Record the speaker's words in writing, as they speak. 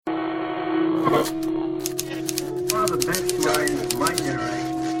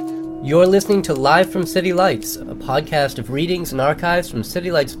You're listening to Live from City Lights, a podcast of readings and archives from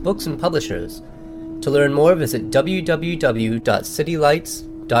City Lights books and publishers. To learn more, visit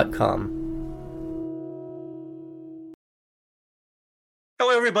www.citylights.com.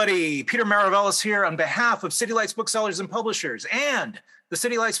 Hello, everybody. Peter Maravellis here on behalf of City Lights Booksellers and Publishers and the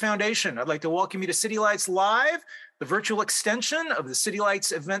City Lights Foundation. I'd like to welcome you to City Lights Live, the virtual extension of the City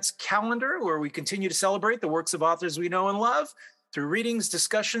Lights events calendar, where we continue to celebrate the works of authors we know and love through readings,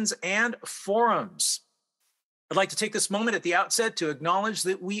 discussions, and forums. I'd like to take this moment at the outset to acknowledge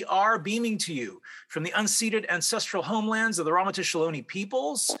that we are beaming to you from the unceded ancestral homelands of the Ramaytush Ohlone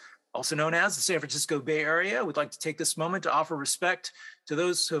peoples, also known as the San Francisco Bay Area. We'd like to take this moment to offer respect to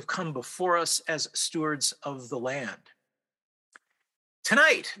those who have come before us as stewards of the land.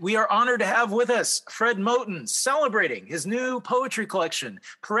 Tonight, we are honored to have with us Fred Moten, celebrating his new poetry collection,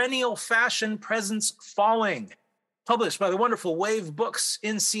 Perennial Fashion Presents Falling, published by the wonderful Wave Books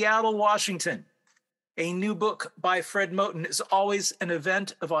in Seattle, Washington. A new book by Fred Moten is always an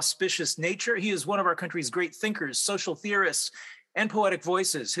event of auspicious nature. He is one of our country's great thinkers, social theorists, and poetic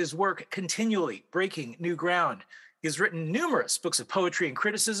voices, his work continually breaking new ground. He has written numerous books of poetry and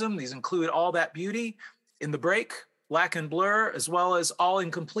criticism. These include All That Beauty, In the Break, Black and Blur, as well as All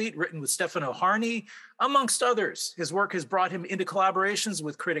Incomplete, written with Stefano Harney, amongst others. His work has brought him into collaborations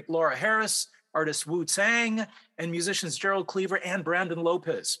with critic Laura Harris, artist Wu Tsang, and musicians Gerald Cleaver and Brandon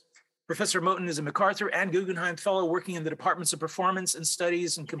Lopez. Professor Moten is a MacArthur and Guggenheim Fellow working in the Departments of Performance and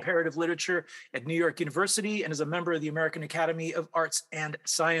Studies and Comparative Literature at New York University and is a member of the American Academy of Arts and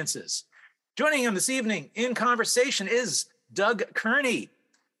Sciences. Joining him this evening in conversation is Doug Kearney.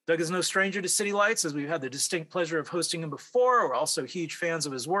 Doug is no stranger to City Lights, as we've had the distinct pleasure of hosting him before. We're also huge fans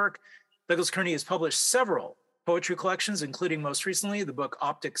of his work. Douglas Kearney has published several poetry collections, including most recently the book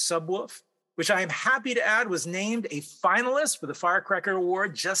Optic Subwoof, which I am happy to add was named a finalist for the Firecracker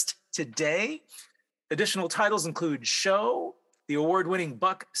Award just today. Additional titles include Show, the award-winning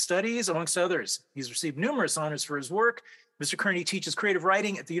Buck Studies, amongst others. He's received numerous honors for his work. Mr. Kearney teaches creative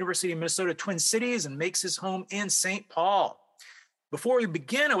writing at the University of Minnesota Twin Cities and makes his home in St. Paul. Before we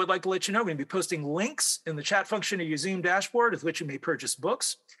begin, I would like to let you know we're going to be posting links in the chat function of your Zoom dashboard with which you may purchase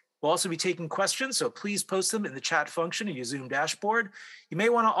books. We'll also be taking questions, so please post them in the chat function of your Zoom dashboard. You may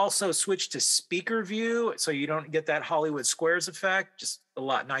want to also switch to speaker view so you don't get that Hollywood Squares effect, just a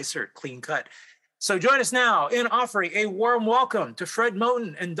lot nicer, clean cut. So join us now in offering a warm welcome to Fred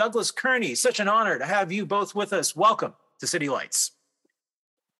Moten and Douglas Kearney. Such an honor to have you both with us. Welcome to City Lights.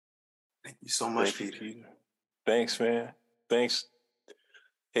 Thank you so much, Peter. Thanks, man. Thanks.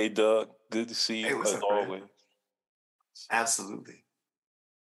 Hey, Doug. Good to see you as always. Absolutely.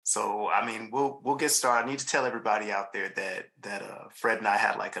 So, I mean, we'll get started. I need to tell everybody out there that Fred and I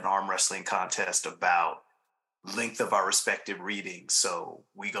had like an arm wrestling contest about length of our respective readings. So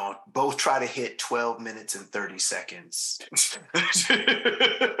we gonna both try to hit 12 minutes and 30 seconds.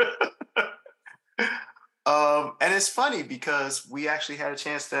 And it's funny because we actually had a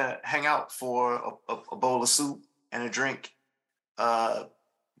chance to hang out for a bowl of soup and a drink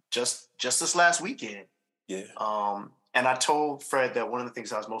just this last weekend. Yeah. And I told Fred that one of the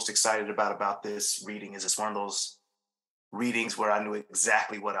things I was most excited about this reading is it's one of those readings where I knew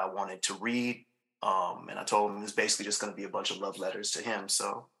exactly what I wanted to read. And I told him it was basically just going to be a bunch of love letters to him.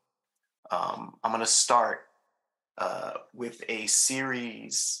 So I'm going to start with a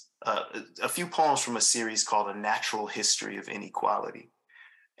series, a few poems from a series called A Natural History of Inequality.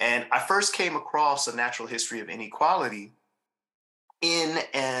 And I first came across A Natural History of Inequality in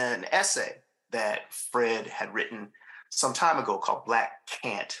an essay that Fred had written some time ago called Black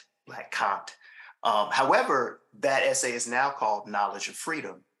Kant. However, that essay is now called Knowledge of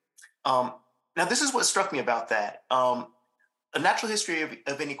Freedom. Now, this is what struck me about that. A Natural History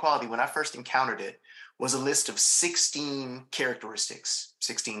of Inequality, when I first encountered it, was a list of 16 characteristics,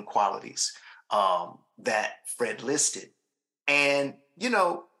 16 qualities that Fred listed. And, you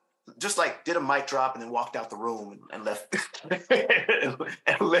know, just like did a mic drop and then walked out the room and left, and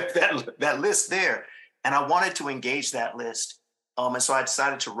left that list there. And I wanted to engage that list. And so I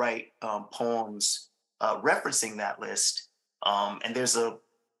decided to write poems referencing that list. And there's a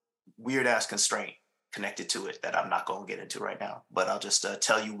weird ass constraint connected to it that I'm not going to get into right now, but I'll just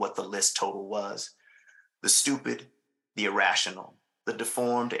tell you what the list total was. The stupid, the irrational, the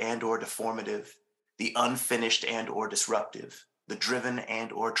deformed and or deformative, the unfinished and or disruptive, the driven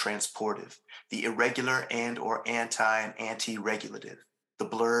and or transportive, the irregular and or anti and anti-regulative, the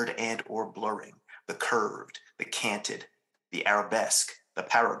blurred and or blurring, the curved, the canted, the arabesque, the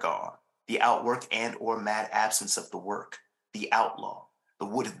paragon, the outwork and or mad absence of the work, the outlaw, the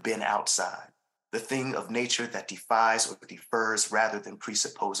would have been outside, the thing of nature that defies or defers rather than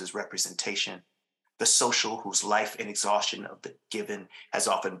presupposes representation, the social whose life and exhaustion of the given has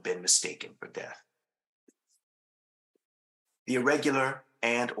often been mistaken for death. The irregular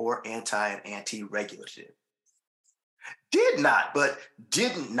and or anti and anti-regulative. Did not, but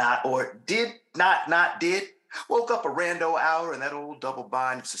didn't not, or did not did. Woke up a rando hour in that old double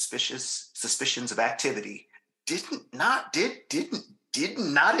bind of suspicions of activity. Didn't not,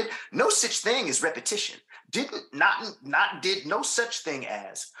 didn't not it. No such thing as repetition. Didn't not did no such thing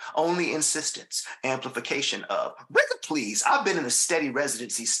as. Only insistence, amplification of. Record please, I've been in a steady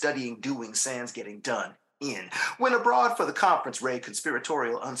residency studying, doing, sans getting done. When abroad for the conference raid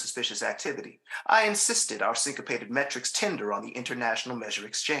conspiratorial unsuspicious activity, I insisted our syncopated metrics tender on the International Measure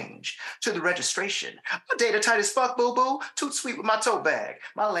Exchange. To the registration, my data tight as fuck, boo-boo, toot sweet with my tote bag.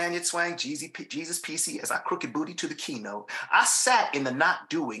 My lanyard swang Jesus PC as I crooked booty to the keynote. I sat in the not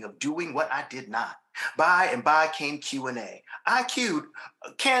doing of doing what I did not. By and by came Q&A. I queued,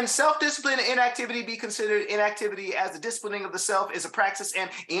 can self-discipline and inactivity be considered inactivity as the disciplining of the self is a praxis and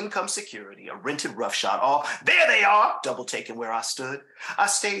income security, a rented roughshod? All, there they are, double taking where I stood. I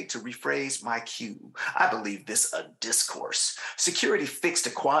stayed to rephrase my cue. I believe this a discourse. Security fixed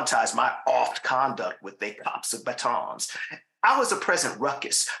to quantize my oft conduct with they cops of batons. I was a present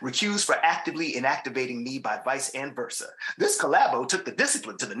ruckus, recused for actively inactivating me by vice and versa. This collabo took the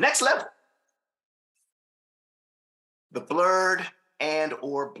discipline to the next level. The blurred and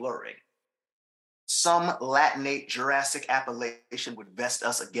or blurring. Some Latinate Jurassic appellation would vest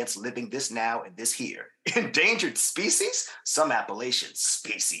us against living this now and this here. Endangered species? Some appellation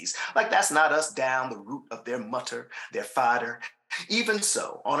species. Like that's not us down the root of their mutter, their fodder. Even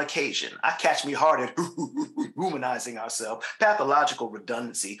so, on occasion, I catch me hard at humanizing ourselves, pathological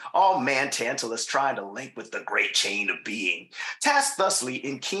redundancy, all man-Tantalus trying to link with the great chain of being. Tasked thusly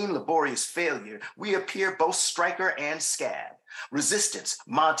in keen laborious failure, we appear both striker and scab. Resistance,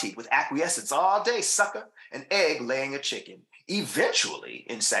 Monty with acquiescence all day, sucker, an egg laying a chicken. Eventually,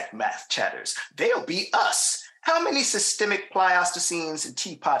 insect math chatters, they'll be us. How many systemic Pleistocines and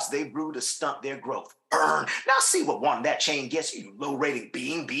teapots they brew to stunt their growth? Burn. Now see what one that chain gets you, low-rated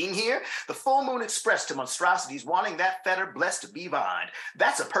being here. The full moon expressed to monstrosities wanting that fetter blessed to be vined.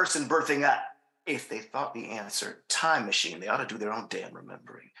 That's a person birthing up. If they thought the answer, time machine, they ought to do their own damn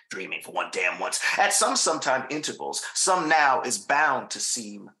remembering. Dreaming for one damn once. At some sometime intervals, some now is bound to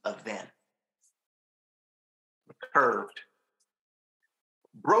seem a then. Curved.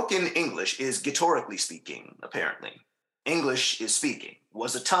 Broken English is guitarically speaking, apparently. English is speaking.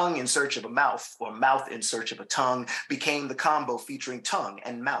 Was a tongue in search of a mouth, or mouth in search of a tongue, became the combo featuring tongue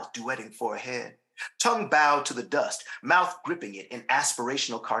and mouth duetting for a head. Tongue bowed to the dust, mouth gripping it in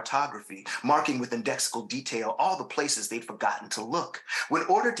aspirational cartography, marking with indexical detail all the places they'd forgotten to look. When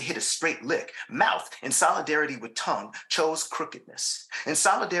ordered to hit a straight lick, mouth, in solidarity with tongue, chose crookedness. In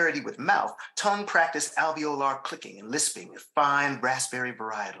solidarity with mouth, tongue practiced alveolar clicking and lisping with fine raspberry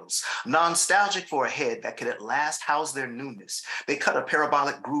varietals. Nostalgic for a head that could at last house their newness, they cut a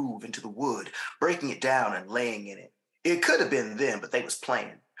parabolic groove into the wood, breaking it down and laying in it. It could have been them, but they was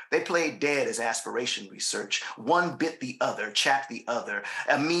playing. They played dead as aspiration research. One bit the other, chapped the other,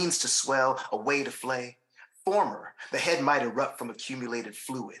 a means to swell, a way to flay. Former, the head might erupt from accumulated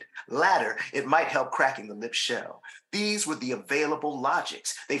fluid. Latter, it might help cracking the lip shell. These were the available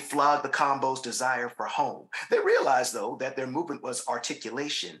logics. They flogged the combo's desire for home. They realized, though, that their movement was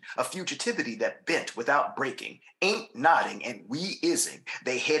articulation, a fugitivity that bent without breaking, ain't nodding and we-ising.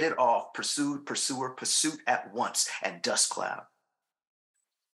 They headed off, pursued, pursuer, pursuit at once, and dust cloud.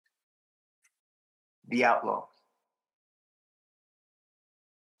 The outlaw.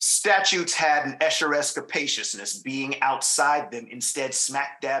 Statutes had an Escheresque capaciousness, being outside them instead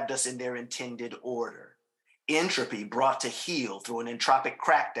smack-dabbed us in their intended order. Entropy brought to heel through an entropic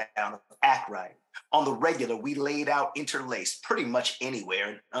crackdown of act right. On the regular, we laid out interlaced pretty much anywhere,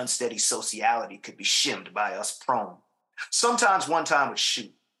 and unsteady sociality could be shimmed by us prone. Sometimes one time would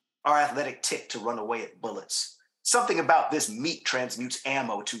shoot, our athletic tick to run away at bullets. Something about this meat transmutes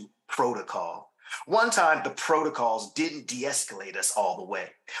ammo to protocol. One time, the protocols didn't de-escalate us all the way.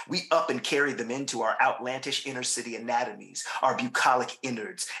 We up and carried them into our outlandish inner city anatomies, our bucolic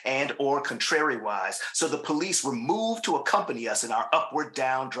innards, and or contrariwise, so the police were moved to accompany us in our upward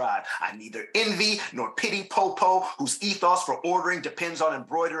down drive. I neither envy nor pity Popo, whose ethos for ordering depends on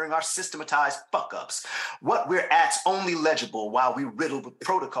embroidering our systematized fuck-ups. What we're at's only legible while we riddled with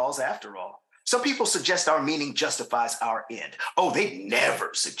protocols after all. Some people suggest our meaning justifies our end. Oh, they never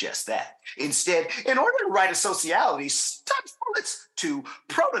suggest that. Instead, in order to write a sociality, times bullets to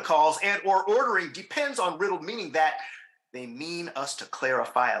protocols and or ordering depends on riddled meaning that They mean us to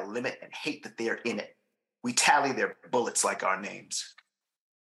clarify a limit and hate that they're in it. We tally their bullets like our names.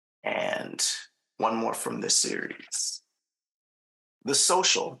 And one more from this series. The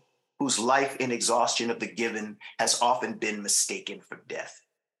social, whose life in exhaustion of the given has often been mistaken for death.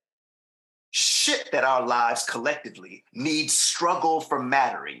 Shit that our lives collectively need struggle for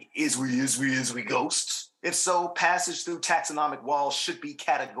mattering. Is we ghosts? If so, passage through taxonomic walls should be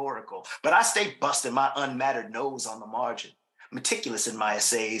categorical. But I stay busting my unmattered nose on the margin. Meticulous in my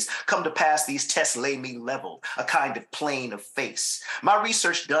essays, come to pass these tests lay me leveled, a kind of plane of face. My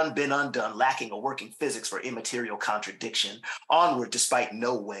research done been undone, lacking a working physics for immaterial contradiction. Onward despite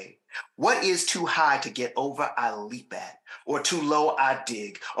no way. What is too high to get over, I leap at, or too low, I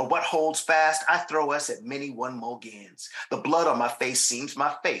dig, or what holds fast, I throw us at many one mulgans. The blood on my face seems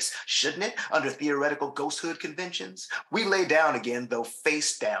my face, shouldn't it, under theoretical ghosthood conventions? We lay down again, though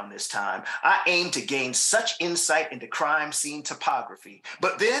face down this time. I aim to gain such insight into crime scene topography.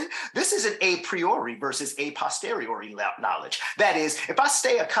 But then, this is an a priori versus a posteriori knowledge. That is, if I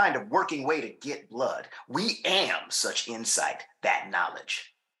stay a kind of working way to get blood, we am such insight, that knowledge.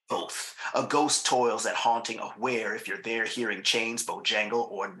 Both. A ghost toils at haunting a where if you're there hearing chains bojangle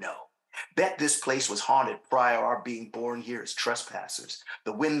or no. Bet this place was haunted prior our being born here as trespassers.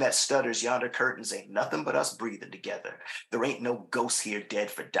 The wind that stutters yonder curtains ain't nothing but us breathing together. There ain't no ghosts here dead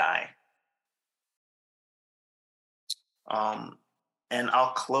for dying. And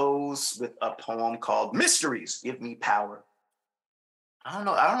I'll close with a poem called Mysteries Give Me Power. I don't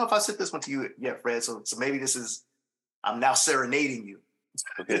know if I sent this one to you yet, Fred, so maybe this is, I'm now serenading you.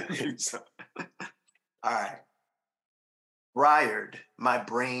 Okay. All right. Briared, my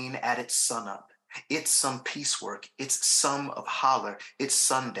brain at its sunup. It's some piecework. It's some of holler. It's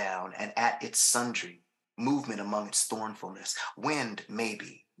sundown and at its sundry. Movement among its thornfulness. Wind,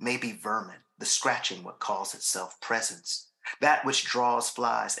 maybe vermin. The scratching what calls itself presence. That which draws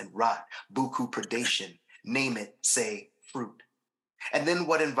flies and rot. Buku predation. Name it, say, fruit. And then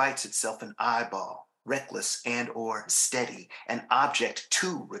what invites itself an eyeball. Reckless and or steady, an object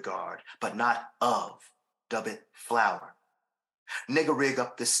to regard, but not of, dub it flower. Nigga rig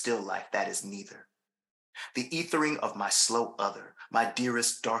up this still life, that is neither. The ethering of my slow other, my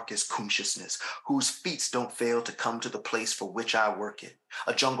dearest, darkest consciousness, whose feats don't fail to come to the place for which I work it.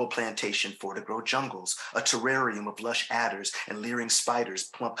 A jungle plantation for to grow jungles, a terrarium of lush adders and leering spiders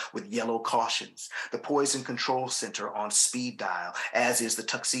plump with yellow cautions, the poison control center on speed dial, as is the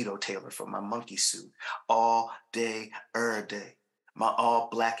tuxedo tailor for my monkey suit, all day, day. My all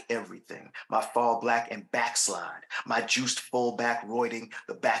black everything, my fall black and backslide, my juiced full back roiding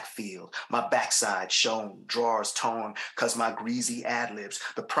the backfield, my backside shown, drawers torn, cause my greasy ad-libs,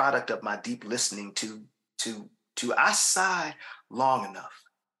 the product of my deep listening to I sigh long enough.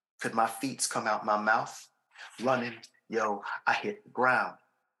 Could my feet come out my mouth? Running, yo, I hit the ground.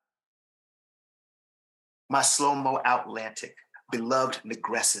 My slow-mo Outlantic, beloved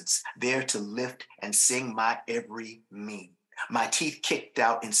negrescence, there to lift and sing my every me. My teeth kicked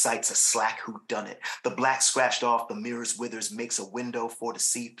out incites a slack whodunit. The black scratched off the mirror's withers makes a window for to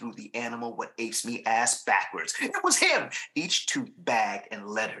see through the animal what apes me ass backwards. It was him! Each tooth bagged and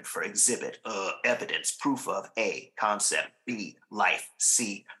lettered for exhibit, evidence, proof of A, concept, B, life,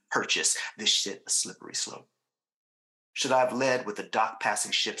 C, purchase. This shit a slippery slope. Should I have led with the dock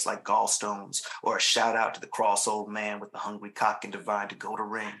passing ships like gallstones, or a shout out to the cross old man with the hungry cock and divine to go to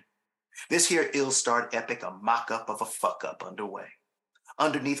ring? This here ill-starred epic, a mock-up of a fuck-up underway.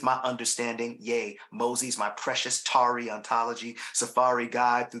 Underneath my understanding, yea, Mosey's my precious tarry ontology, safari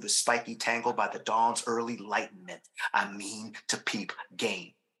guide through the spiky tangle by the dawn's early lightenment. I mean to peep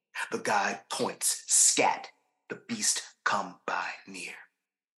game. The guide points, scat, the beast come by near.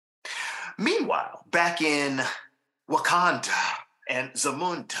 Meanwhile, back in Wakanda, and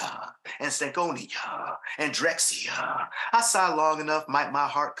Zamunda, and Stankonia, and Drexia. I sigh long enough, might my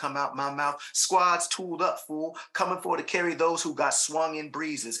heart come out my mouth. Squads tooled up, fool, coming for to carry those who got swung in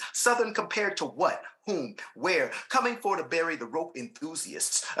breezes. Southern compared to what? Whom? Where? Coming for to bury the rope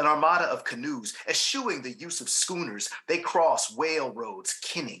enthusiasts. An armada of canoes, eschewing the use of schooners. They cross whale roads,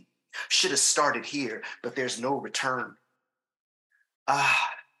 kinning. Should have started here, but there's no return.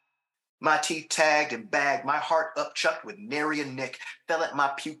 My teeth tagged and bagged, my heart upchucked with nary a nick, fell at my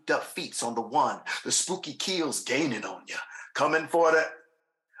puked up feet on the one, the spooky keels gaining on ya, coming for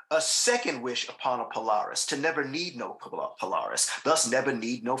a second wish upon a Polaris, to never need no Polaris, thus never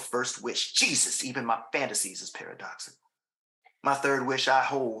need no first wish. Jesus, even my fantasies is paradoxical. My third wish I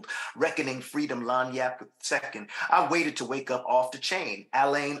hold, reckoning freedom lanyap with second. I waited to wake up off the chain,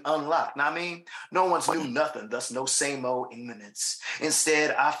 Alain unlocked. Now I mean, no one's knew nothing, thus no same old imminence. Instead,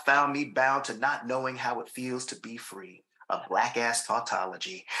 I found me bound to not knowing how it feels to be free. a black-ass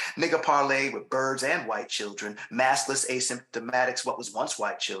tautology. Nigga parlay with birds and white children, maskless asymptomatics, what was once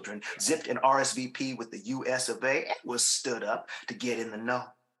white children, zipped an RSVP with the US of A, and was stood up to get in the know.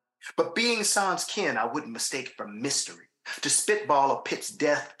 But being sans kin, I wouldn't mistake for mystery. To spitball a pit's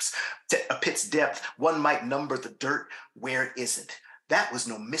depth, one might number the dirt where it isn't. That was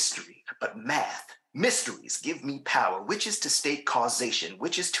no mystery, but math. Mysteries give me power, which is to state causation,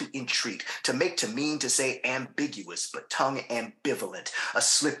 which is to entreat, to make, to mean, to say ambiguous, but tongue ambivalent, a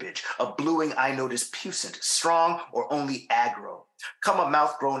slippage, a bluing I notice puissant, strong, or only aggro. Come a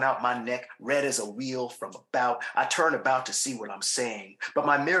mouth grown out my neck, red as a wheel from about. I turn about to see what I'm saying, but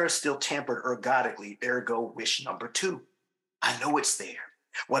my mirror still tampered ergodically, ergo wish number 2. I know it's there.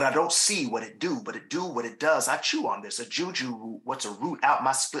 What I don't see, what it do, but it do what it does. I chew on this, a juju root, what's a root out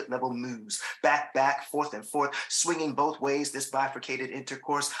my split level moves. Back, forth and forth, swinging both ways, this bifurcated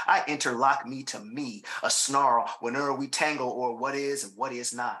intercourse. I interlock me to me, a snarl whenever we tangle or what is and what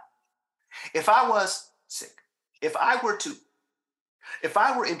is not. If I was sick, if I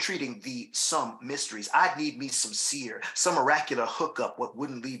were entreating some mysteries, I'd need me some seer, some oracular hookup, what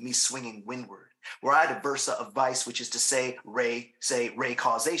wouldn't leave me swinging windward. Were I the versa of vice, which is to say ray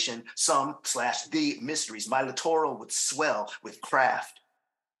causation, some/the mysteries, my littoral would swell with craft.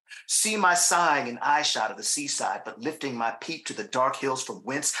 See my sighing an eye shot of the seaside, but lifting my peep to the dark hills from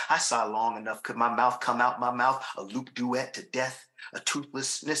whence I saw long enough. Could my mouth come out my mouth, a loop duet to death? A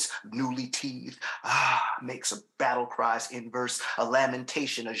toothlessness newly teethed, makes a battle cries inverse, a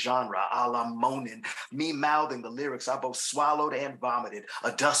lamentation, a genre, a la Moten, me mouthing the lyrics I both swallowed and vomited,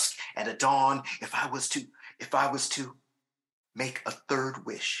 a dusk and a dawn. If I was to make a third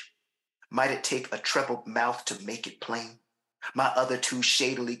wish, might it take a trebled mouth to make it plain? My other two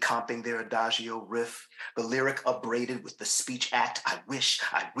shadily comping their adagio riff, the lyric upbraided with the speech act. I wish,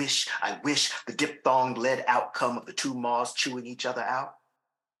 the diphthong-led outcome of the two maws chewing each other out.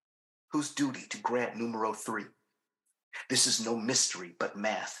 Whose duty to grant numero 3? This is no mystery, but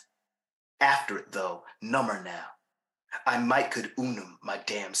math. After it, though, number now. I might could unum my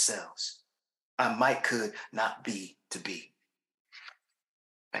damn selves. I might could not be to be.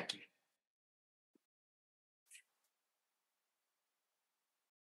 Thank you.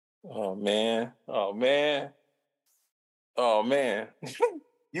 Oh man.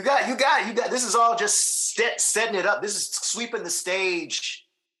 You got. This is all just setting it up. This is sweeping the stage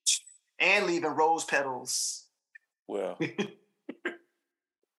and leaving rose petals. Well,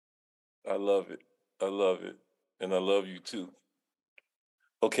 I love it. And I love you too.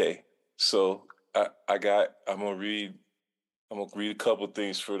 Okay, so I'm gonna read a couple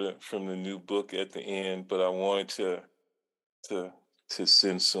things from the new book at the end, but I wanted to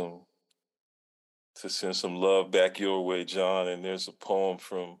send some love back your way, John. And there's a poem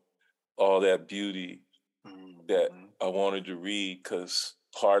from All That Beauty that I wanted to read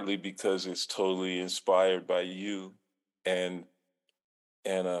partly because it's totally inspired by you and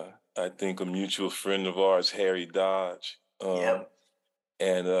I think a mutual friend of ours, Harry Dodge. Yep.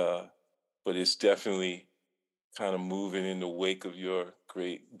 And but it's definitely kind of moving in the wake of your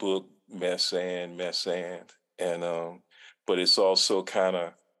great book, Messand. And but it's also kind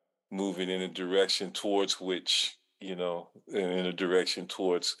of moving in a direction towards which, in a direction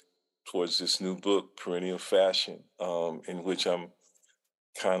towards this new book, Perennial Fashion, in which I'm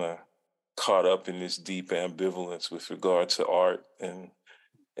kind of caught up in this deep ambivalence with regard to art and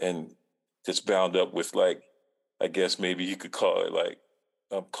it's bound up with, like, I guess maybe you could call it, like,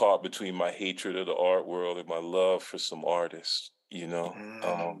 I'm caught between my hatred of the art world and my love for some artists,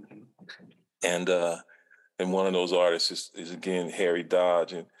 and one of those artists is again Harry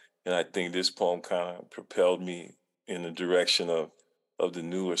Dodge, and I think this poem kind of propelled me in the direction of the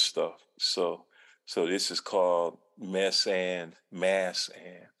newer stuff. So this is called Mass and.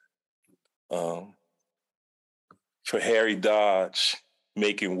 For Harry Dodge,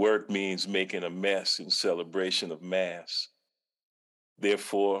 making work means making a mess in celebration of mass.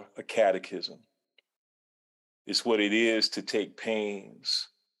 Therefore, a catechism. It's what it is to take pains,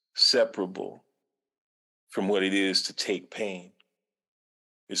 separable from what it is to take pain.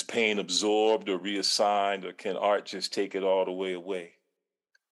 Is pain absorbed or reassigned, or can art just take it all the way away?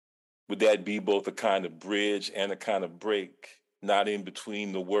 Would that be both a kind of bridge and a kind of break, not in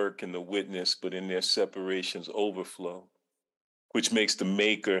between the work and the witness, but in their separation's overflow, which makes the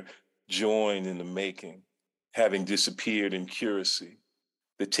maker join in the making, having disappeared in curacy?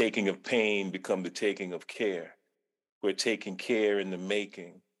 The taking of pain become the taking of care. We're taking care in the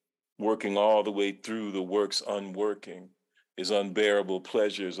making, working all the way through the work's unworking, is unbearable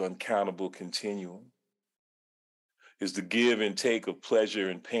pleasure's uncountable continuum. Is the give and take of pleasure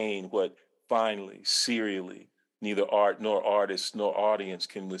and pain what finally, serially, neither art nor artist nor audience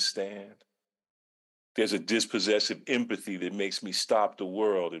can withstand. There's a dispossessive empathy that makes me stop the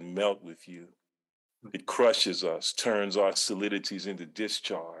world and melt with you. It crushes us, turns our solidities into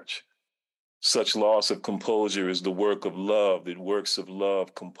discharge. Such loss of composure is the work of love that works of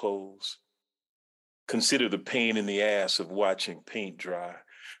love compose. Consider the pain in the ass of watching paint dry,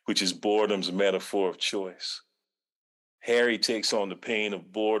 which is boredom's metaphor of choice. Harry takes on the pain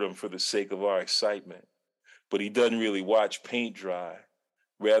of boredom for the sake of our excitement, but he doesn't really watch paint dry,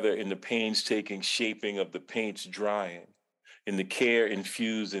 rather in the painstaking shaping of the paint's drying, in the care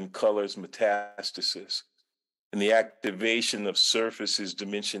infused in color's metastasis, in the activation of surface's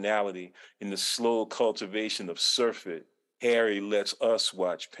dimensionality, in the slow cultivation of surfeit. Harry lets us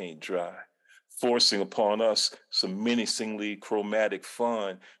watch paint dry, forcing upon us some menacingly chromatic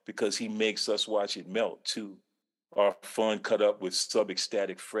fun because he makes us watch it melt too, our fun cut up with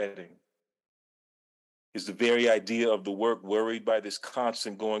sub-ecstatic fretting. Is the very idea of the work worried by this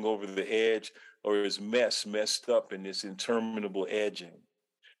constant going over the edge, or is messed up in this interminable edging?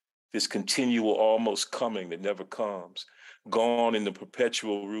 This continual almost coming that never comes, gone in the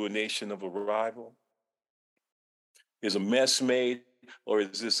perpetual ruination of arrival? Is a mess made, or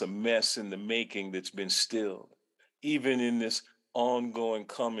is this a mess in the making that's been stilled? Even in this ongoing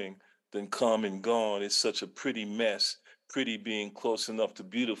coming, then come and gone, it's such a pretty mess, pretty being close enough to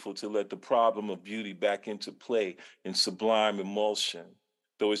beautiful to let the problem of beauty back into play in sublime emulsion,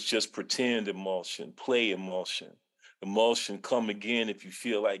 though it's just pretend emulsion, play emulsion. Emulsion, come again if you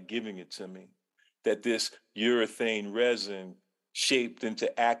feel like giving it to me. That this urethane resin shaped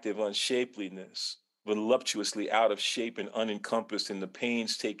into active unshapeliness, voluptuously out of shape and unencompassed in the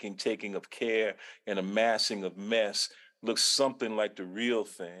painstaking taking of care and amassing of mess, looks something like the real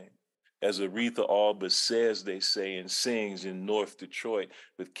thing, as Aretha Albus says, they say, and sings in North Detroit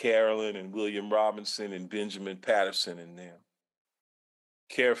with Carolyn and William Robinson and Benjamin Patterson in them.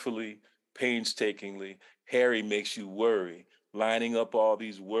 Carefully, painstakingly, Harry makes you worry, lining up all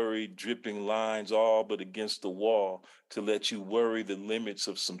these worried, dripping lines all but against the wall to let you worry the limits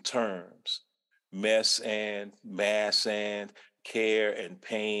of some terms. Mess and, mass and, care and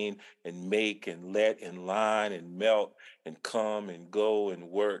pain and make and let and line and melt and come and go and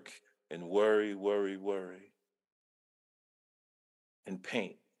work and worry, and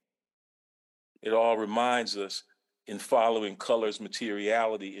paint. It all reminds us in following color's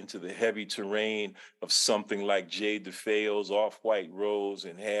materiality into the heavy terrain of something like J. DeFeo's off-white rose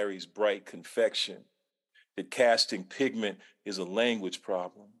and Harry's bright confection, that casting pigment is a language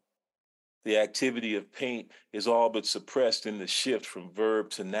problem. The activity of paint is all but suppressed in the shift from verb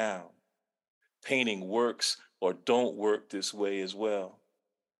to noun. Painting works or don't work this way as well.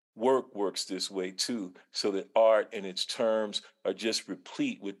 Work works this way too, so that art and its terms are just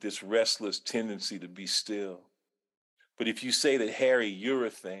replete with this restless tendency to be still. But if you say that Harry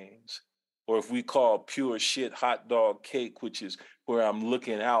urethanes, or if we call pure shit hot dog cake, which is where I'm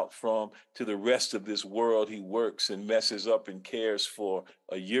looking out from to the rest of this world he works and messes up and cares for,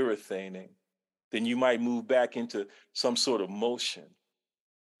 a urethaning, then you might move back into some sort of motion.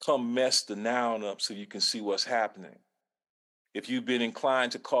 Come mess the noun up so you can see what's happening. If you've been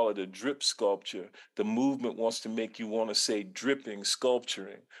inclined to call it a drip sculpture, the movement wants to make you want to say dripping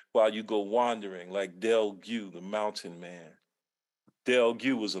sculpturing while you go wandering like Del Gue, the mountain man. Del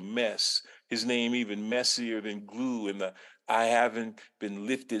Gue was a mess, his name even messier than glue, and the I haven't been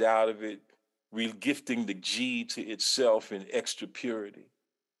lifted out of it, regifting the G to itself in extra purity.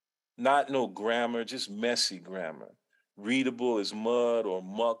 Not no grammar, just messy grammar. Readable as mud or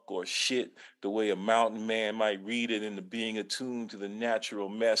muck or shit, the way a mountain man might read it into being attuned to the natural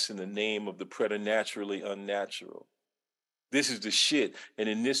mess in the name of the preternaturally unnatural. This is the shit, and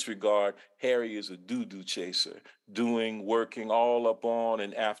in this regard, Harry is a doo-doo chaser, doing, working all up on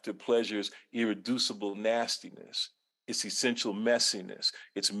and after pleasure's irreducible nastiness, its essential messiness,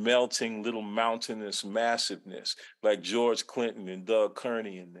 its melting little mountainous massiveness, like George Clinton and Doug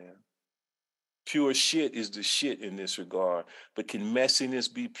Kearney in them. Pure shit is the shit in this regard, but can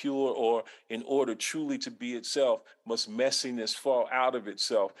messiness be pure, or in order truly to be itself, must messiness fall out of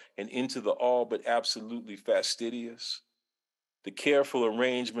itself and into the all but absolutely fastidious? The careful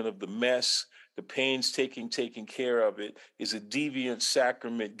arrangement of the mess, the painstaking taking care of it, is a deviant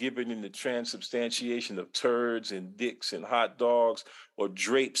sacrament given in the transubstantiation of turds and dicks and hot dogs, or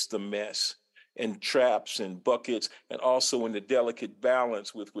drapes the mess, and traps and buckets, and also in the delicate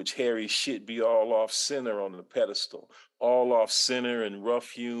balance with which Harry's shit be all off center on the pedestal, all off center and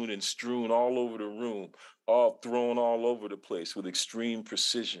rough-hewn and strewn all over the room, all thrown all over the place with extreme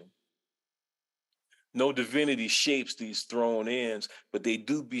precision. No divinity shapes these thrown ends, but they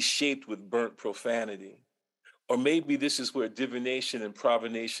do be shaped with burnt profanity. Or maybe this is where divination and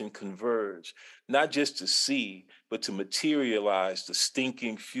provenation converge, not just to see, but to materialize the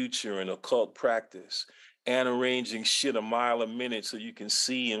stinking future in occult practice, and arranging shit a mile a minute so you can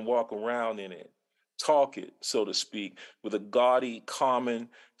see and walk around in it. Talk it, so to speak, with a gaudy, common,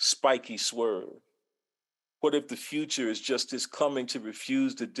 spiky swerve. What if the future is just this coming to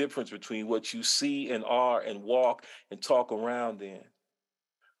refuse the difference between what you see and are and walk and talk around in?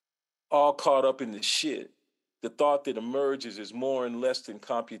 All caught up in the shit. The thought that emerges is more and less than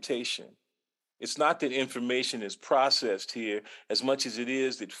computation. It's not that information is processed here as much as it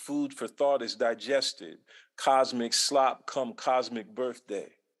is that food for thought is digested. Cosmic slop come cosmic birthday.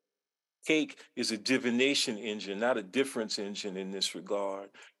 Cake is a divination engine, not a difference engine in this regard,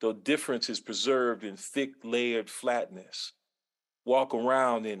 though difference is preserved in thick layered flatness. Walk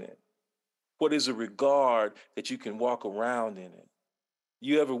around in it. What is a regard that you can walk around in it?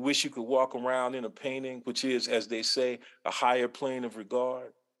 You ever wish you could walk around in a painting, which is, as they say, a higher plane of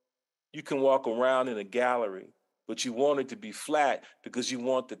regard? You can walk around in a gallery, but you want it to be flat because you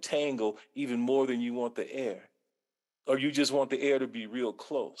want the tangle even more than you want the air. Or you just want the air to be real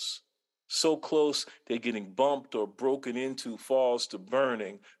close. So close that getting bumped or broken into falls to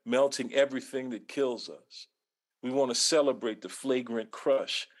burning, melting everything that kills us. We want to celebrate the flagrant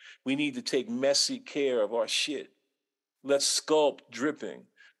crush. We need to take messy care of our shit. Let's sculpt dripping.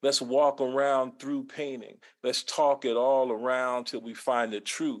 Let's walk around through painting. Let's talk it all around till we find the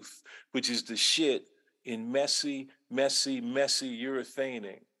truth, which is the shit in messy, messy, messy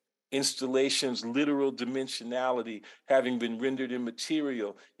urethaning. Installation's literal dimensionality having been rendered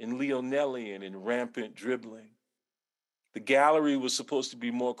immaterial in Leonellian and rampant dribbling. The gallery was supposed to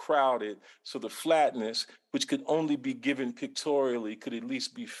be more crowded, so the flatness, which could only be given pictorially, could at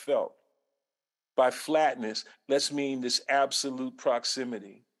least be felt. By flatness, let's mean this absolute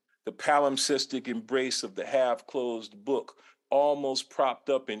proximity, the palimpsestic embrace of the half-closed book, almost propped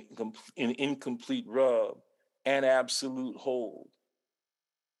up in incomplete rub, an absolute hold.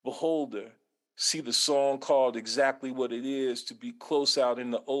 Beholder, see the song called exactly what it is to be close out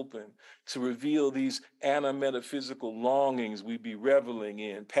in the open, to reveal these anametaphysical longings we be reveling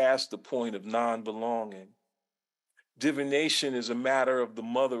in past the point of non-belonging. Divination is a matter of the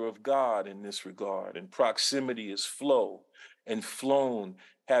mother of God in this regard, and proximity is flow, and flown,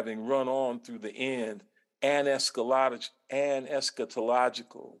 having run on through the end, and scatological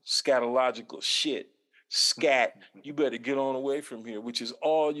shit. Scat, you better get on away from here, which is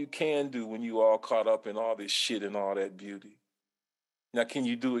all you can do when you all caught up in all this shit and all that beauty. Now, can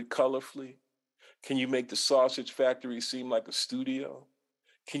you do it colorfully? Can you make the sausage factory seem like a studio?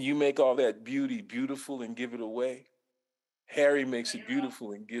 Can you make all that beauty beautiful and give it away? Harry makes it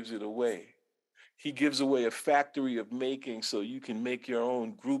beautiful and gives it away. He gives away a factory of making so you can make your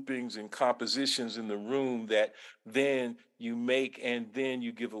own groupings and compositions in the room that then you make and then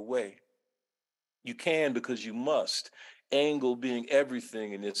you give away. You can because you must. Angle being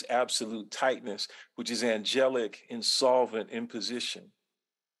everything in its absolute tightness, which is angelic, insolvent imposition.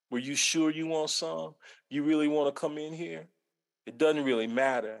 Were you sure you want some? You really want to come in here? It doesn't really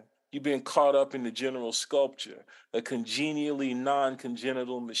matter. You've been caught up in the general sculpture, a congenially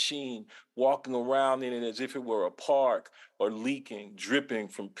non-congenital machine, walking around in it as if it were a park, or leaking, dripping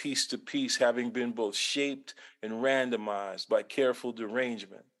from piece to piece, having been both shaped and randomized by careful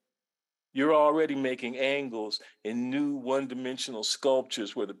derangement. You're already making angles in new one-dimensional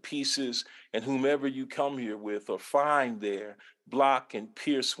sculptures where the pieces and whomever you come here with or find there block and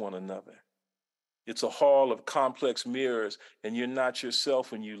pierce one another. It's a hall of complex mirrors, and you're not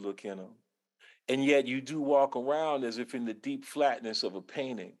yourself when you look in them. And yet you do walk around as if in the deep flatness of a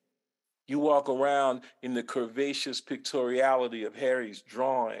painting. You walk around in the curvaceous pictoriality of Harry's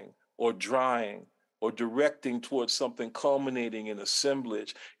drawing or drying or directing towards something culminating in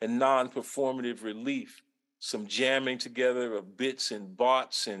assemblage and non-performative relief, some jamming together of bits and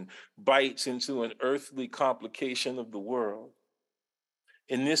bots and bites into an earthly complication of the world.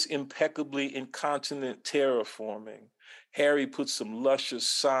 In this impeccably incontinent terraforming, Harry puts some luscious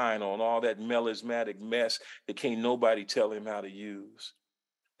sign on all that melismatic mess that can't nobody tell him how to use.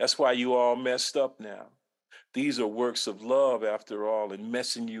 That's why you all messed up now. These are works of love, after all, and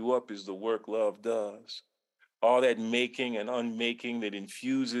messing you up is the work love does. All that making and unmaking that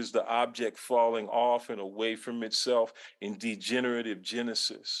infuses the object falling off and away from itself in degenerative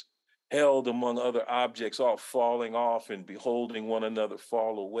genesis, held among other objects, all falling off and beholding one another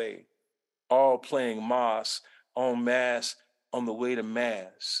fall away, all playing mass, en masse, on the way to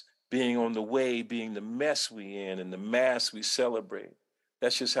mass, being on the way, being the mess we in and the mass we celebrate.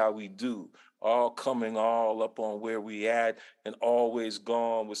 That's just how we do, all coming all up on where we at and always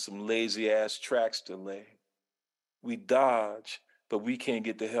gone with some lazy ass tracks to lay. We dodge, but we can't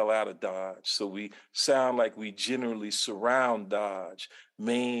get the hell out of Dodge. So we sound like we generally surround Dodge,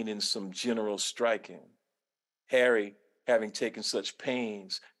 Maine in some general striking. Harry having taken such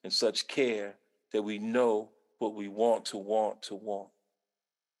pains and such care that we know what we want to want to want.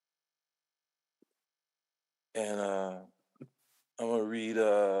 And I'm gonna read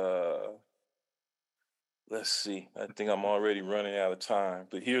let's see. I think I'm already running out of time,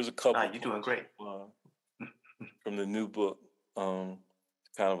 but here's a couple. You're doing great. From the new book, kind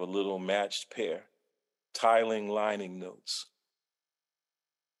of a little matched pair. Tiling lining notes.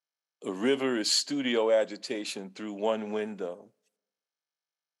 A river is studio agitation through one window.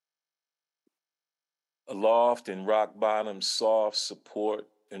 Aloft in rock bottom, soft support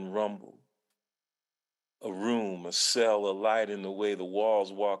and rumble. A room, a cell, a light in the way the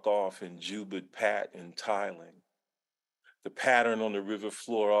walls walk off in jubid pat and tiling. The pattern on the river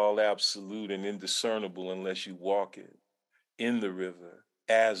floor, all absolute and indiscernible unless you walk it. In the river,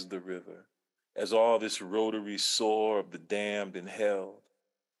 as all this rotary soar of the damned and held,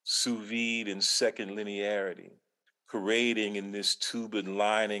 sous vide in second linearity, parading in this tubid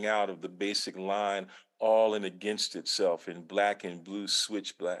lining out of the basic line, all in against itself in black and blue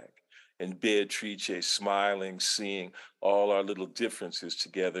switch black, and Beatrice smiling, seeing all our little differences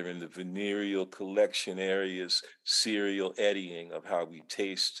together in the venereal collection areas, serial eddying of how we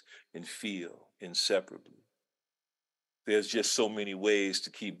taste and feel inseparably. There's just so many ways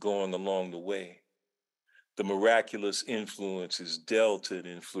to keep going along the way. The miraculous influences deltaed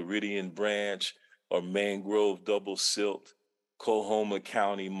in Floridian branch or mangrove double silt, Coahoma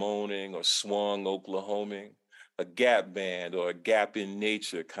County moaning or swung Oklahoming, a gap band or a gap in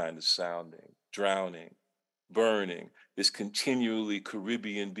nature kind of sounding, drowning, burning, this continually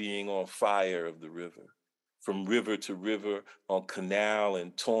Caribbean being on fire of the river. From river to river, on canal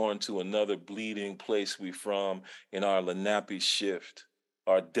and torn to another bleeding place we from in our Lenape shift,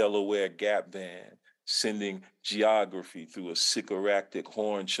 our Delaware gap band, sending geography through a sycophantic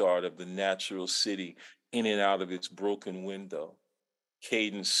horn chart of the natural city in and out of its broken window.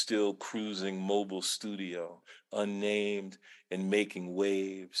 Cadence still cruising mobile studio, unnamed and making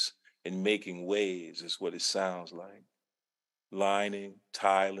waves is what it sounds like. Lining,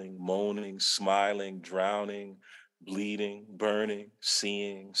 tiling, moaning, smiling, drowning, bleeding, burning,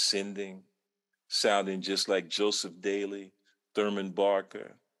 seeing, sending, sounding just like Joseph Daly, Thurman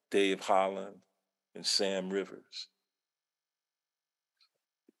Barker, Dave Holland, and Sam Rivers.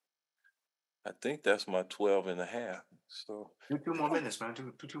 I think that's my 12 and a half. So do 2 more minutes, man.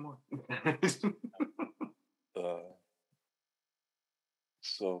 Do 2 more.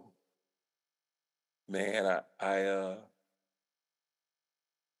 So, man, I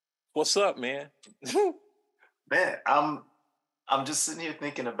what's up, man? Man, I'm just sitting here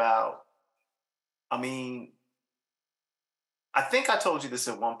thinking about, I mean, I think I told you this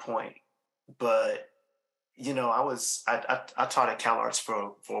at one point, but you know, I taught at CalArts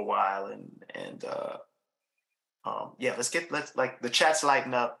for a while, and yeah, let's like the chat's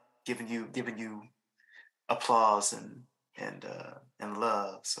lighting up, giving you applause and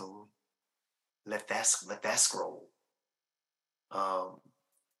love. So let that scroll.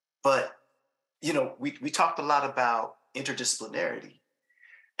 But you know, we talked a lot about interdisciplinarity,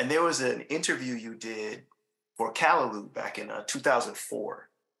 and there was an interview you did for Callaloo back in 2004,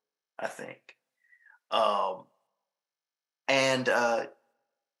 I think. And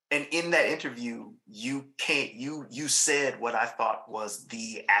in that interview, you said what I thought was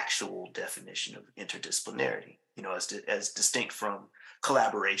the actual definition of interdisciplinarity, you know, as distinct from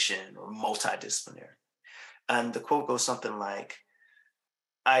collaboration or multidisciplinary. And the quote goes something like,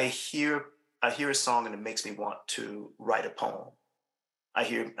 I hear a song and it makes me want to write a poem. I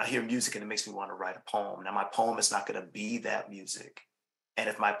hear music and it makes me want to write a poem. Now my poem is not going to be that music. And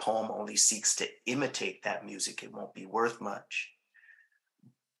if my poem only seeks to imitate that music, it won't be worth much.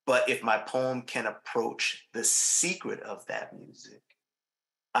 But if my poem can approach the secret of that music,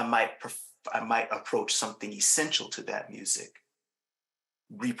 I might approach something essential to that music,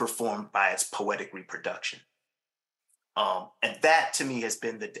 reperformed by its poetic reproduction. And that to me has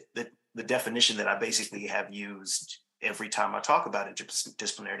been the definition that I basically have used every time I talk about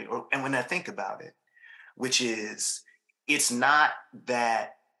interdisciplinarity, and when I think about it, which is, it's not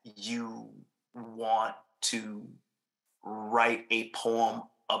that you want to write a poem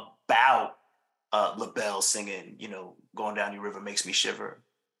about LaBelle singing, you know, going down your river makes me shiver.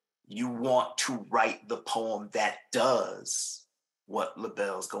 You want to write the poem that does what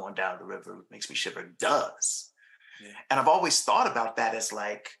LaBelle's going down the river makes me shiver does. Yeah. And I've always thought about that as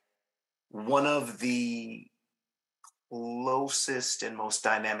like one of the closest and most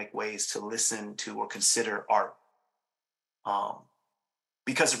dynamic ways to listen to or consider art Um,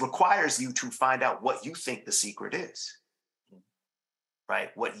 because it requires you to find out what you think the secret is,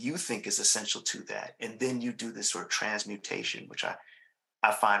 right? What you think is essential to that. And then you do this sort of transmutation, which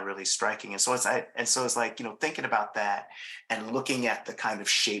I find really striking. And so it's like, thinking about that and looking at the kind of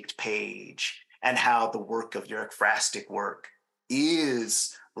shaped page and how the work of your ekphrastic work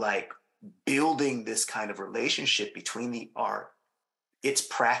is like building this kind of relationship between the art, its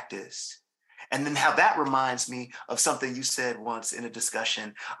practice, and then how that reminds me of something you said once in a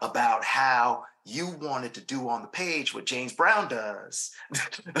discussion about how you wanted to do on the page what James Brown does,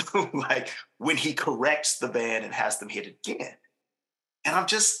 like when he corrects the band and has them hit it again. And I'm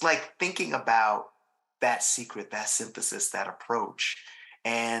just like thinking about that secret, that synthesis, that approach.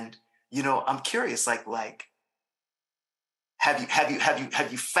 And, I'm curious, like, have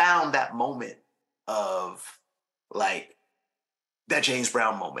you found that moment of like that James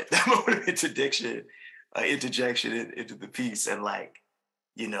Brown moment, that moment of interjection into the piece, and like,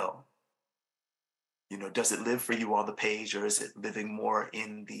 does it live for you on the page, or is it living more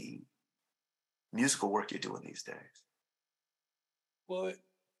in the musical work you're doing these days? Well,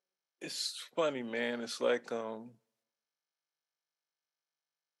 it's funny, man. It's like,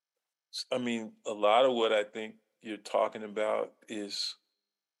 I mean, a lot of what I think you're talking about is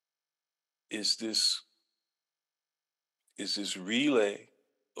this relay,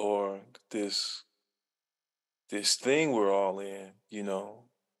 or this thing we're all in,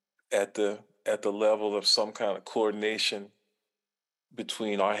 at the level of some kind of coordination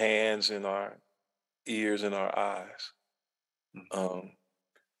between our hands and our ears and our eyes. Um,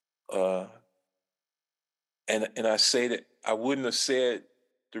 uh, and I say that I wouldn't have said,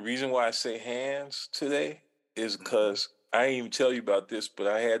 the reason why I say hands today is because I didn't even tell you about this, but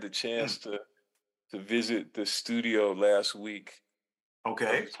I had the chance to visit the studio last week.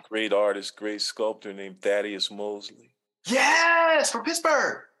 Okay. This great artist, great sculptor named Thaddeus Mosley. Yes, from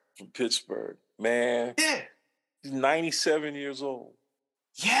Pittsburgh. From Pittsburgh, man. Yeah. He's 97 years old.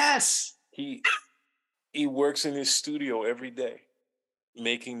 Yes. He works in his studio every day,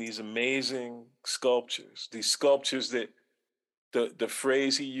 making these amazing sculptures. These sculptures that the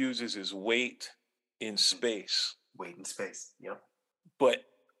phrase he uses is weight in space. Weight in space. Yep.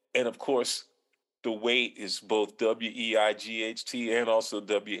 And of course, the weight is both WEIGHT and also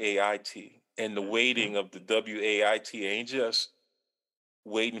WAIT. And the weighting of the WAIT ain't just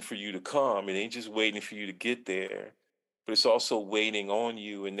waiting for you to come. It ain't just waiting for you to get there, but it's also waiting on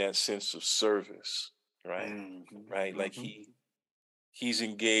you in that sense of service, right? Right. Like he's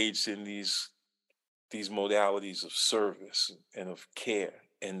engaged in these modalities of service and of care.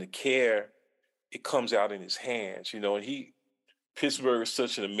 And the care, it comes out in his hands, and Pittsburgh is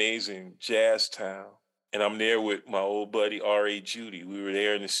such an amazing jazz town. And I'm there with my old buddy, R.A. Judy. We were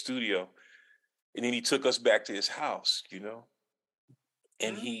there in the studio. And then he took us back to his house,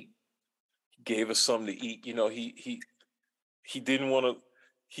 and he gave us something to eat. He didn't want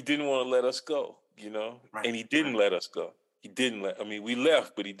to let us go, Right, and he didn't let us go. We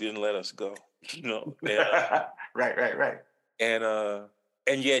left, but he didn't let us go, And, right.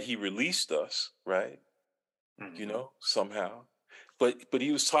 And yet he released us, right? Somehow. But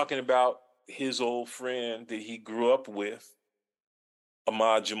he was talking about his old friend that he grew up with,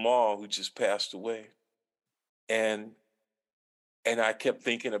 Ahmad Jamal, who just passed away. And I kept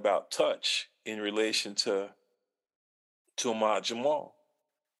thinking about touch in relation to Ahmad Jamal.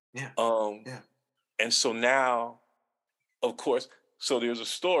 Yeah. And so now, of course, so there's a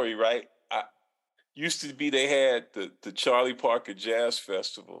story, right? Used to be they had the Charlie Parker Jazz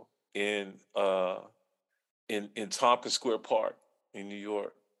Festival in Tompkins Square Park in New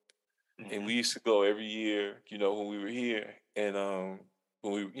York. And we used to go every year, when we were here, and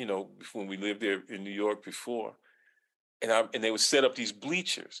when we lived there in New York before. And they would set up these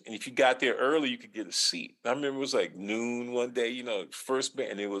bleachers, and if you got there early, you could get a seat. I remember it was like noon one day, first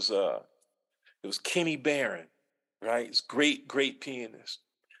band, and it was Kenny Barron, right? It's great pianist.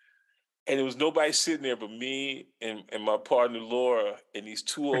 And there was nobody sitting there but me and my partner Laura and these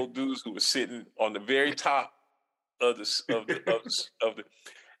two old dudes who were sitting on the very top of the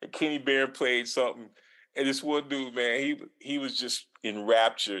and Kenny Barron played something, and this one dude, man, he was just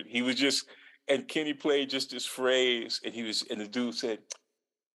enraptured. And Kenny played just this phrase, and the dude said,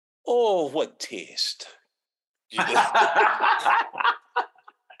 "Oh, what taste!" And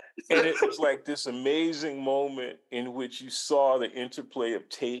it was like this amazing moment in which you saw the interplay of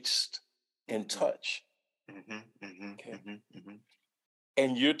taste and touch.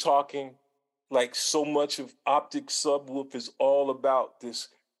 And you're talking like so much of optic subwoof is all about this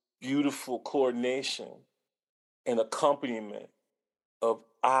beautiful coordination and accompaniment of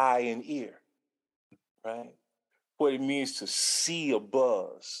eye and ear, right? what it means to see a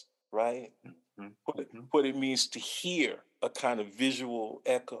buzz, right? Mm-hmm. What it means to hear a kind of visual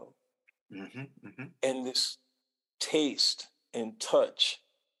echo, Mm-hmm. Mm-hmm. and this taste and touch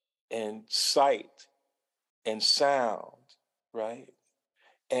and sight and sound, right?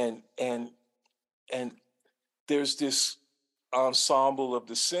 And and there's this ensemble of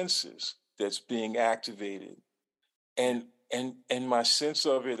the senses that's being activated. And my sense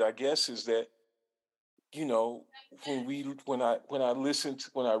of it, I guess, is that, you know, when I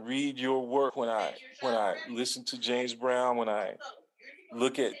read your work, when I listen to James Brown, when I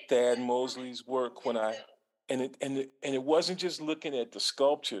look at Thad Mosley's work, and it wasn't just looking at the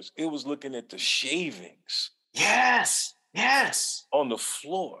sculptures, it was looking at the shavings. Yes. Yes. On the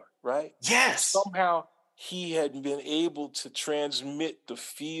floor, right? Yes. Somehow he had been able to transmit the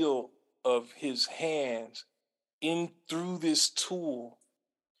feel of his hands in through this tool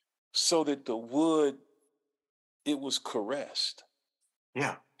so that the wood, it was caressed.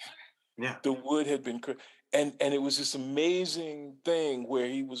 Yeah. Yeah. The wood had been and it was this amazing thing where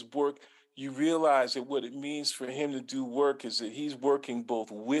he was you realize that what it means for him to do work is that he's working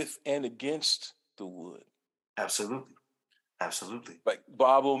both with and against the wood. Absolutely. Absolutely. Like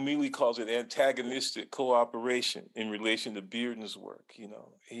Bob O'Meally calls it antagonistic cooperation in relation to Bearden's work. You know,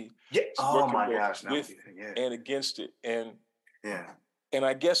 he's working both with and against it. And and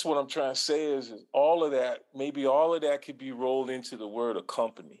I guess what I'm trying to say is all of that, maybe all of that could be rolled into the word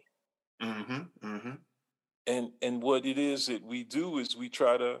accompany. Mm-hmm. Mm-hmm. And what it is that we do is we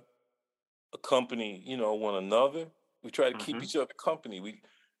try to accompany, one another. We try to keep each other company. We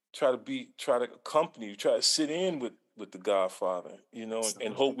try to accompany. We try to sit in with the Godfather,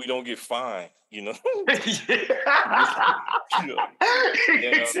 and hope we don't get fined,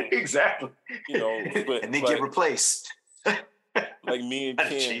 Exactly. But and they get replaced. Like me and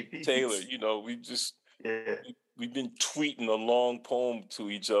Ken Taylor, we've been tweeting a long poem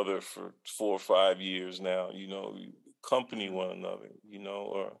to each other for 4 or 5 years now. We accompany one another,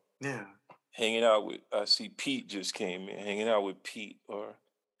 or hanging out with. I see Pete just came in, hanging out with Pete, or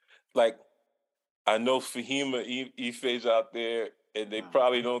like. I know Fahima Ife's out there, and they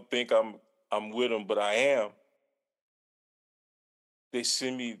probably don't think I'm with them, but I am. They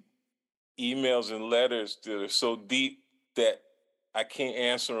send me emails and letters that are so deep that I can't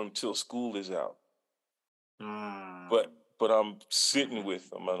answer them till school is out. But I'm sitting with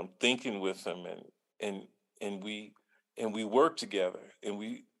them, and I'm thinking with them, and we work together, and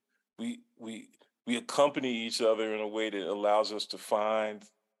we accompany each other in a way that allows us to find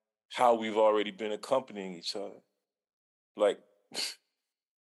how we've already been accompanying each other. Like,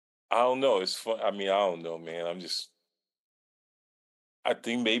 I don't know. It's fun. I mean, I don't know, man. I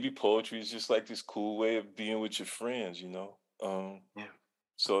think maybe poetry is just like this cool way of being with your friends,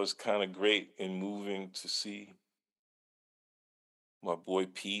 So it's kind of great and moving to see my boy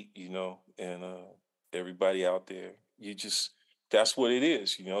Pete, and everybody out there. That's what it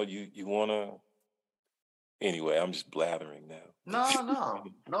is, you want to. Anyway, I'm just blathering now. No.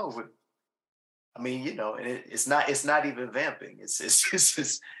 I mean, it's not even vamping. It's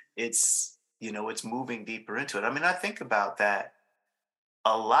moving deeper into it. I mean, I think about that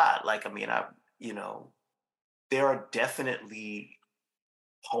a lot. Like, I mean, there are definitely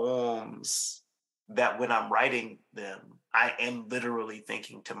poems that when I'm writing them, I am literally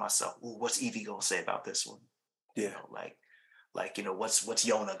thinking to myself, "Ooh, what's Evie gonna say about this one?" Yeah. What's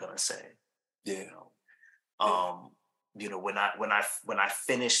Yona gonna say? Yeah. When I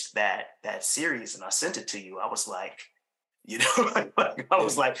finished that series and I sent it to you, I was like, I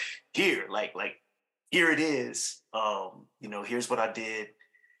was like, here it is. Here's what I did.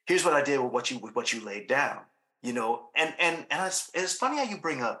 Here's what I did with what you laid down. And it's funny how you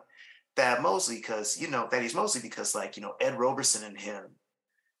bring up Thad Mosley because Thaddeus Mosley because Ed Roberson and him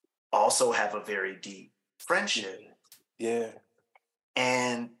also have a very deep friendship. Yeah.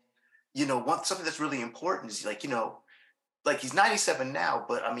 And something that's really important is he's 97 now,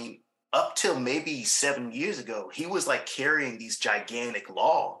 but I mean, up till maybe 7 years ago, he was carrying these gigantic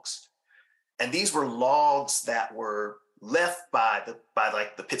logs. And these were logs that were left by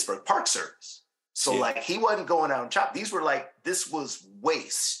the Pittsburgh Park Service. So he wasn't going out and chop. These were this was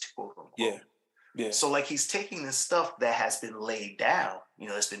waste, quote unquote. Yeah. Yeah. So he's taking this stuff that has been laid down,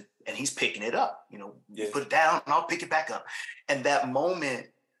 and he's picking it up, put it down and I'll pick it back up. And that moment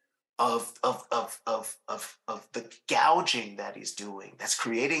of the gouging that he's doing, that's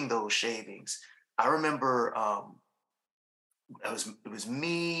creating those shavings. I remember it was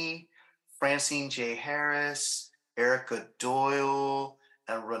me, Francine J. Harris, Erica Doyle,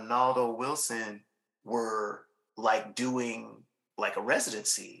 and Ronaldo Wilson were doing a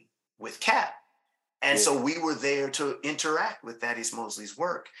residency with Cap. And so we were there to interact with Thaddeus Mosley's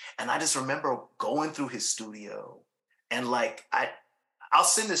work. And I just remember going through his studio and like, I'll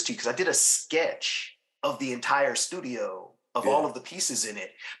send this to you because I did a sketch of the entire studio of all of the pieces in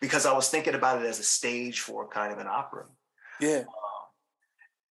it because I was thinking about it as a stage for kind of an opera. Yeah.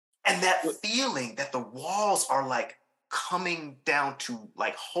 And that feeling that the walls are like coming down to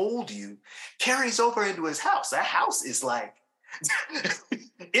like hold you carries over into his house. That house is like,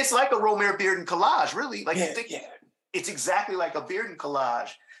 it's like a Romare Bearden collage, really. Like you think it's exactly like a Bearden collage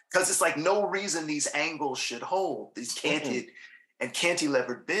because it's like no reason these angles should hold, these canted and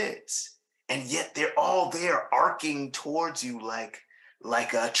cantilevered bits. And yet they're all there arcing towards you like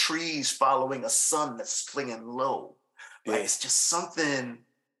trees following a sun that's swinging low. Like it's just something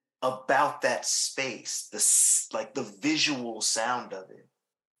about that space, like the visual sound of it,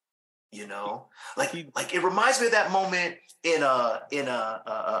 you know, like it reminds me of that moment in a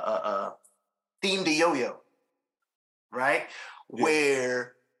Theme to Yo-Yo, right?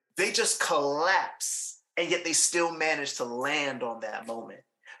 Where they just collapse and yet they still manage to land on that moment.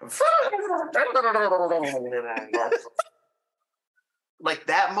 Like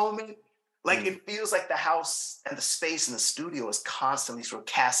that moment, like it feels like the house and the space in the studio is constantly sort of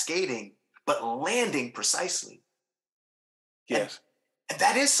cascading, but landing precisely. Yes. And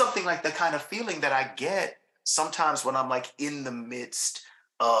that is something like the kind of feeling that I get sometimes when I'm like in the midst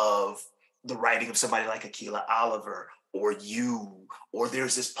of the writing of somebody like Akilah Oliver or you, or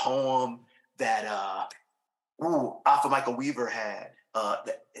there's this poem that Alpha Michael Weaver had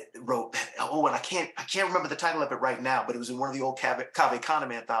that wrote. Oh, and I can't remember the title of it right now, but it was in one of the old Cave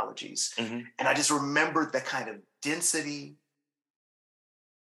Canem anthologies. And I just remembered that kind of density,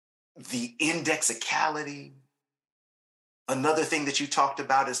 the indexicality. Another thing that you talked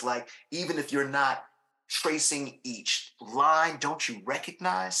about is like, even if you're not tracing each line, don't you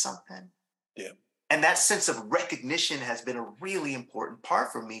recognize something? Yeah. And that sense of recognition has been a really important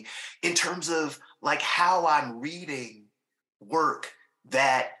part for me in terms of like how I'm reading work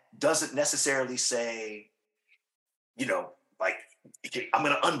that doesn't necessarily say, you know, like I'm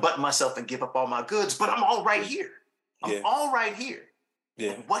going to unbutton myself and give up all my goods, but I'm all right here. I'm all right here.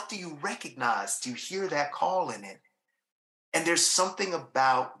 Yeah. And what do you recognize? Do you hear that call in it? And there's something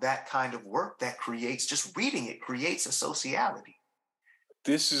about that kind of work that creates, just reading it creates a sociality.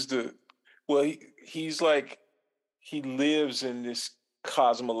 This is he's like, he lives in this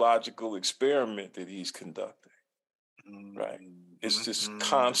cosmological experiment that he's conducting, right? It's this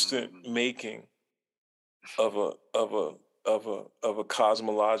constant making of a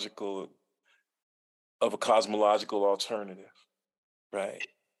cosmological alternative, right?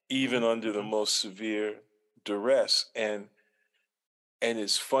 Even under the most severe duress. And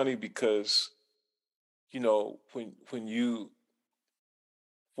it's funny because, you know, the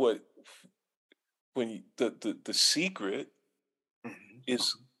secret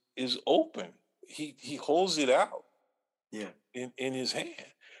is open. He holds it out in his hand.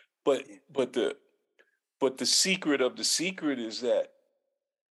 But the secret of the secret is that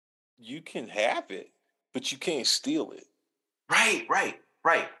you can have it, but you can't steal it. Right.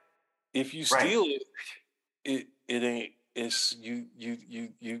 If you steal it ain't, it's you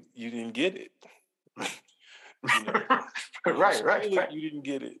didn't get it. You know? Right. You didn't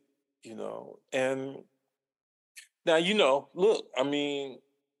get it, you know. And now, you know, look, I mean,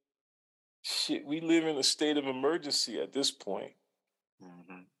 shit, we live in a state of emergency at this point.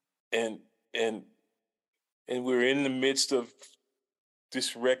 And we're in the midst of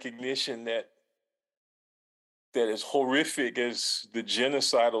this recognition that as horrific as the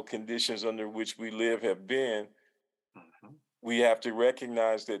genocidal conditions under which we live have been, we have to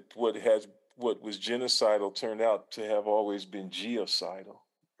recognize that what was genocidal turned out to have always been geocidal,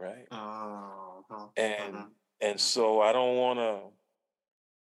 right? And so I don't want to,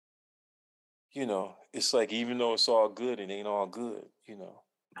 you know, it's like, even though it's all good, it ain't all good, you know.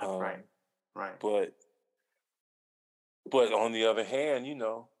 Right. But on the other hand, you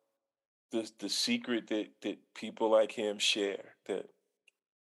know, the secret that people like him share, that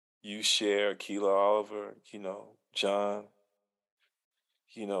you share, Akilah Oliver, you know, John,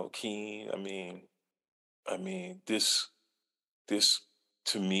 you know, Keene. I mean, this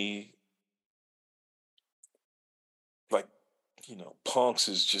to me, like, you know, Punks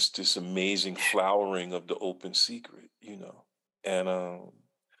is just this amazing flowering of the open secret, you know. And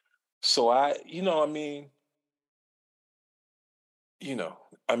so at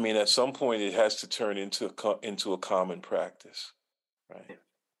some point it has to turn into a common practice, right?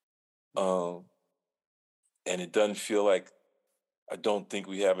 And it doesn't feel like, I don't think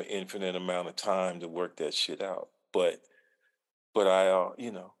we have an infinite amount of time to work that shit out. But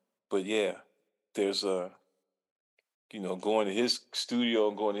yeah. there's going to his studio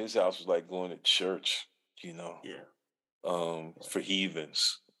and going to his house was like going to church, for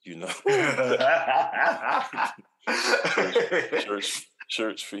heathens,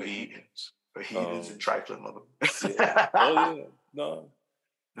 church for heathens. For heathens and trifling mother. Yeah. Oh yeah, no.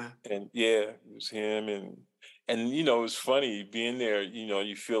 And yeah, it was him, and it's funny being there.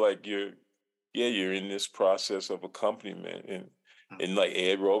 You feel like you're in this process of accompaniment, and like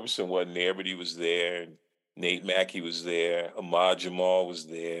Ed Roberson wasn't there, but he was there, and Nate Mackey was there, Ahmad Jamal was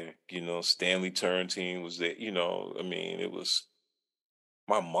there, Stanley Turrentine was there. I mean, it was,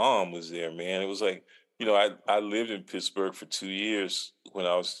 my mom was there, man. It was like, I lived in Pittsburgh for 2 years when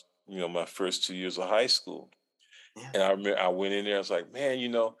I was, my first 2 years of high school. Yeah. And I remember I went in there, I was like, man,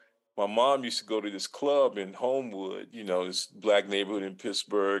 my mom used to go to this club in Homewood, this black neighborhood in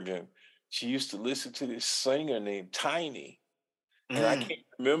Pittsburgh, and she used to listen to this singer named Tiny. And I can't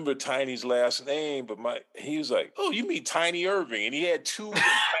remember Tiny's last name, but he was like, oh, you mean Tiny Irving? And he had 2 of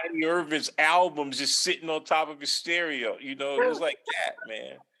Tiny Irving's albums just sitting on top of his stereo. It was like that,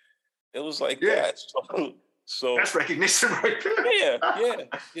 man. It was like that. So that's recognition right there.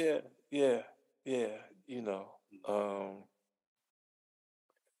 Yeah.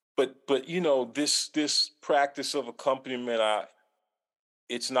 But this practice of accompaniment,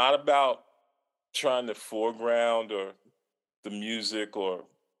 it's not about trying to foreground or the music or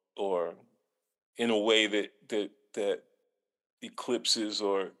in a way that eclipses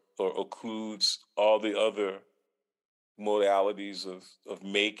or occludes all the other modalities of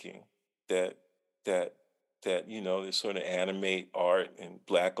making that they sort of animate art and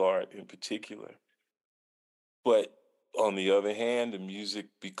Black art in particular. But on the other hand, the music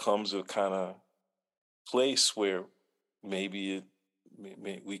becomes a kind of place where maybe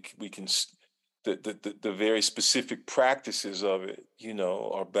we can the very specific practices of it,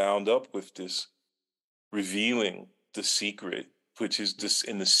 are bound up with this revealing the secret, which is this,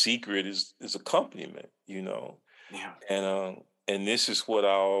 and the secret is accompaniment, Yeah. And this is what I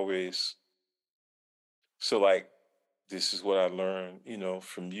always, this is what I learned,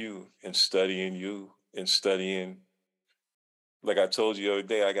 from you and studying, like I told you the other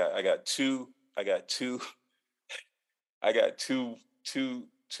day, I got two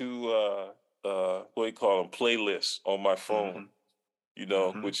what do you call them, playlists on my phone,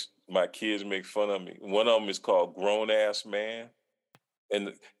 which my kids make fun of me. One of them is called Grown Ass Man.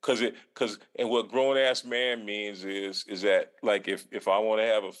 And and what grown ass man means is that, like, if I want to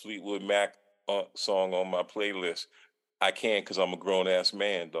have a Fleetwood Mac song on my playlist, I can, because I'm a grown ass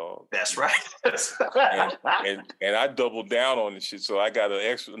man, dog. That's right. and I double down on this shit. So I got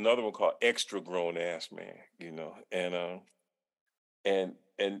another one called Extra Grown Ass Man, and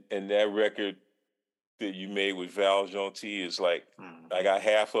that record that you made with Val Jonty is like, I got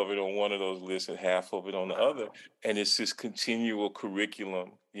half of it on one of those lists and half of it on the other. And it's this continual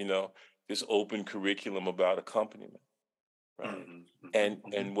curriculum, this open curriculum about accompaniment, right?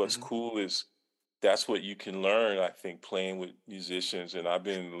 And what's cool is that's what you can learn, I think, playing with musicians. And I've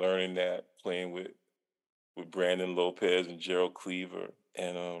been learning that playing with Brandon Lopez and Gerald Cleaver.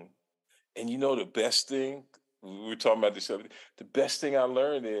 And the best thing, we were talking about this other day, the best thing I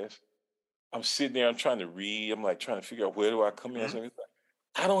learned is, I'm sitting there, I'm trying to read, I'm like trying to figure out, where do I come in?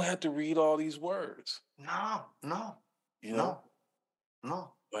 I don't have to read all these words. No.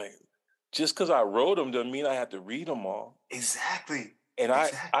 Like, just because I wrote them doesn't mean I have to read them all. Exactly. And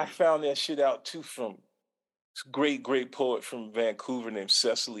I found that shit out too from this great poet from Vancouver named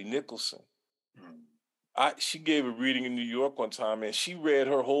Cecily Nicholson. She gave a reading in New York one time, and she read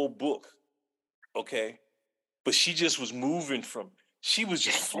her whole book, okay? But she just was moving she was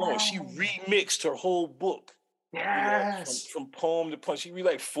just flowing. She remixed her whole book. Yes. From poem to poem. She'd read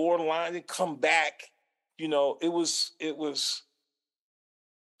like 4 lines and come back. It was.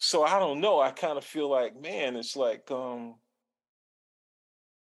 So I don't know. I kind of feel like, man, it's like, why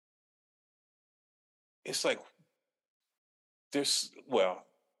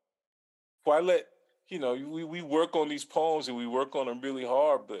let, we work on these poems and we work on them really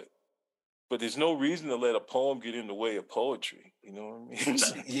hard, but there's no reason to let a poem get in the way of poetry. You know what I mean?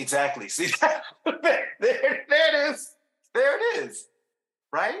 Exactly. See, there it is. There it is.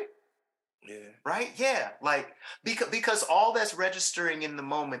 Right? Yeah. Right? Yeah. Like, because all that's registering in the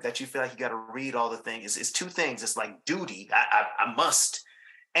moment that you feel like you got to read all the things is 2 things. It's like duty. I must.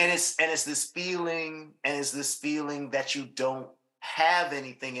 And it's this feeling, that you don't have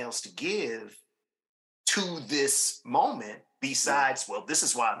anything else to give to this moment besides, well, this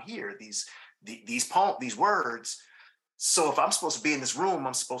is why I'm here. These poems, these words. So if I'm supposed to be in this room,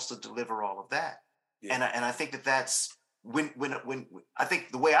 I'm supposed to deliver all of that. Yeah. And I think that's when I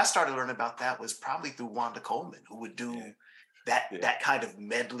think the way I started learning about that was probably through Wanda Coleman, who would do that kind of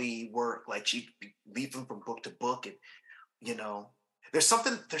medley work, like she'd be leaping from book to book. And you know, there's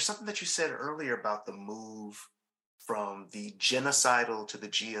something that you said earlier about the move from the genocidal to the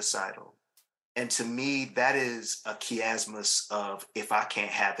geocidal. And to me, that is a chiasmus of, if I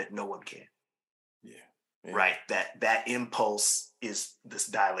can't have it, no one can. Yeah. Right. That impulse is this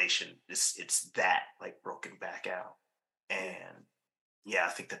dilation. It's that, like, broken back out. And yeah, I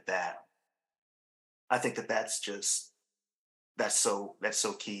think that's so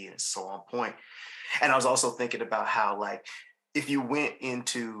key and so on point. And I was also thinking about how, like, if you went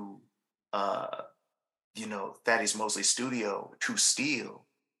into Thaddeus Mosley's studio to steal,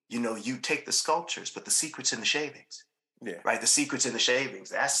 you take the sculptures, but the secret's in the shavings. Yeah. Right. The secret's in the shavings.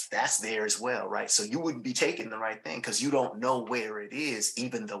 That's there as well. Right. So you wouldn't be taking the right thing because you don't know where it is,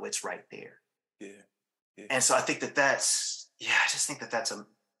 even though it's right there. Yeah. Yeah. And so I think I just think that's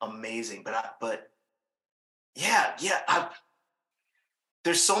amazing.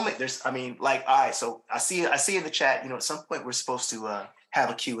 There's so many, I mean, like, all right, so I see in the chat, at some point we're supposed to have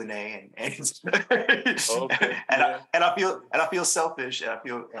a Q&A and okay. and I feel selfish and I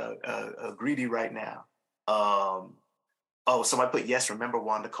feel greedy right now. Oh, somebody put yes. Remember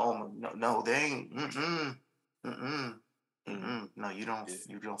Wanda Coleman? No, they ain't. No, you don't. Yeah.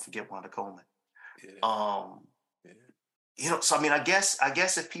 You don't forget Wanda Coleman. Yeah. So I mean, I guess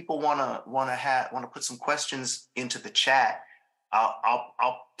if people wanna put some questions into the chat,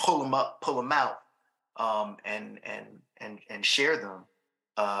 I'll pull them out, and share them.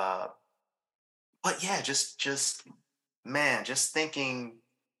 But yeah, just thinking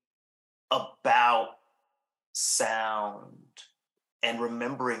about sound and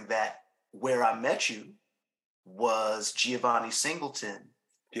remembering that where I met you was Giovanni Singleton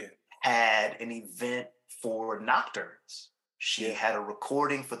had an event for Nocturnes. She had a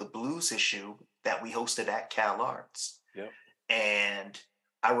recording for the blues issue that we hosted at Cal Arts. Yep. And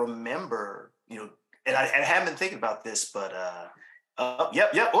I remember, and I haven't been thinking about this, but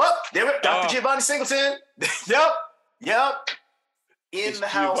yep. Oh, there we Dr. Giovanni Singleton. Yep. In the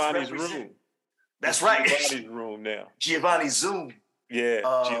house. Giovanni's room. That's right. Giovanni's room now. Giovanni Zoom. Yeah,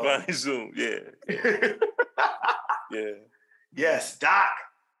 Giovanni Zoom. Yeah. Yeah. Yes, Doc.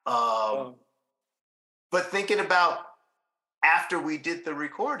 But thinking about after we did the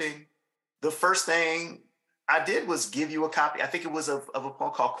recording, the first thing I did was give you a copy. I think it was of a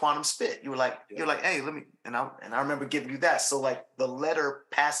poem called Quantum Spit. You were like, hey, let me, and I remember giving you that. So, like, the letter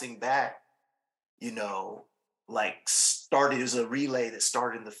passing back, like, started as a relay that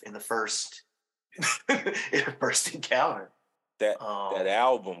started in the first first encounter. That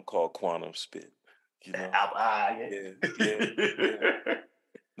album called Quantum Spit. Yeah.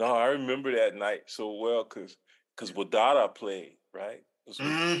 No, I remember that night so well because Wadada played, right?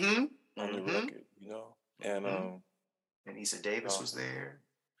 On the record, and Issa Davis was there.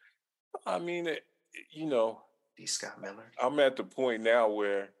 I mean, D. Scott Miller. I'm at the point now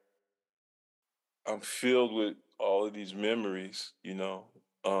where I'm filled with all of these memories, and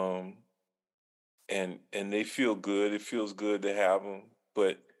they feel good. It feels good to have them,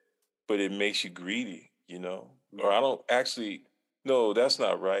 but it makes you greedy, Or I don't actually. No, that's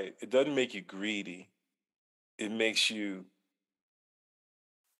not right. It doesn't make you greedy. It makes you.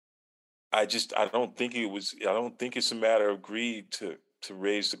 I don't think it's a matter of greed to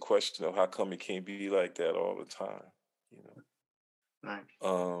raise the question of how come it can't be like that all the time, Right.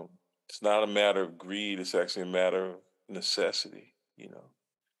 It's not a matter of greed. It's actually a matter of necessity,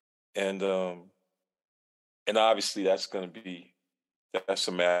 and obviously that's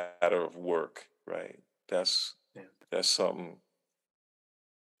a matter of work, right? That's something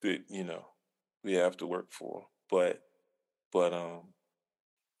that we have to work for, but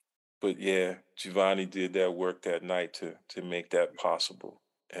yeah, Giovanni did that work that night to make that possible,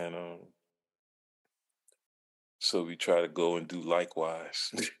 and so we try to go and do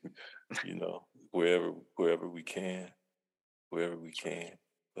likewise, wherever we can, But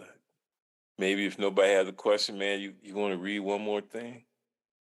maybe if nobody has a question, man, you want to read one more thing?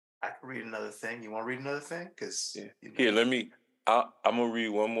 I can read another thing. You want to read another thing? Because here, I'm gonna read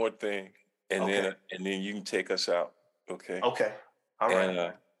one more thing, and then you can take us out. Okay. Okay. All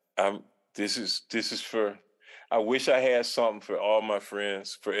right. And this is for. I wish I had something for all my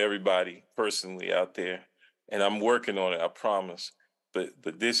friends, for everybody personally out there, and I'm working on it. I promise.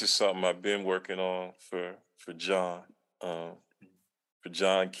 But this is something I've been working on for John, for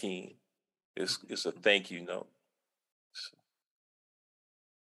John Keane. It's a thank you note.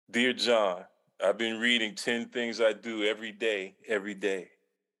 Dear John, I've been reading 10 Things I Do every day.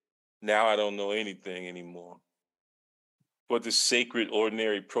 Now I don't know anything anymore. What does sacred,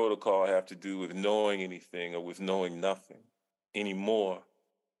 ordinary protocol have to do with knowing anything or with knowing nothing anymore?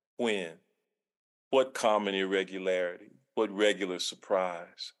 When? What common irregularity? What regular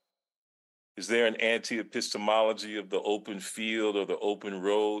surprise? Is there an anti-epistemology of the open field or the open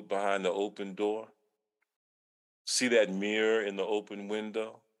road behind the open door? See that mirror in the open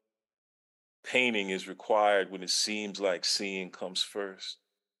window? Painting is required when it seems like seeing comes first.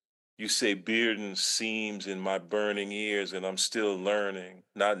 You say bearden seams in my burning ears, and I'm still learning,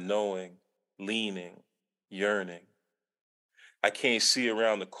 not knowing, leaning, yearning. I can't see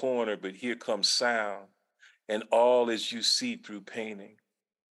around the corner, but here comes sound, and all is you see through painting.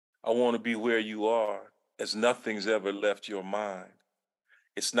 I want to be where you are, as nothing's ever left your mind.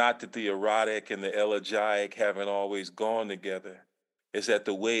 It's not that the erotic and the elegiac haven't always gone together. It's that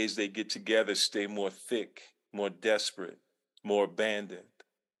the ways they get together stay more thick, more desperate, more abandoned.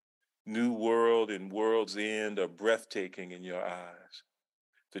 New World and World's End are breathtaking in your eyes.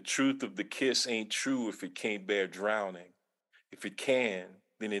 The truth of the kiss ain't true if it can't bear drowning. If it can,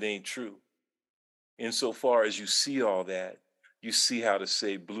 then it ain't true. Insofar as you see all that, you see how to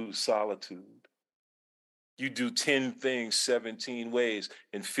say blue solitude. You do 10 things 17 ways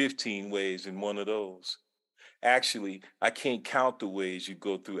and 15 ways in one of those. Actually, I can't count the ways you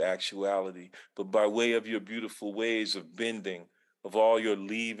go through actuality, but by way of your beautiful ways of bending, of all your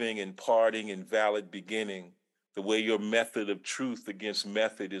leaving and parting and valid beginning, the way your method of truth against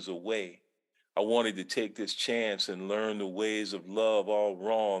method is a way. I wanted to take this chance and learn the ways of love all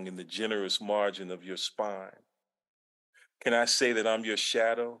wrong in the generous margin of your spine. Can I say that I'm your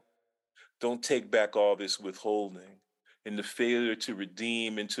shadow? Don't take back all this withholding. In the failure to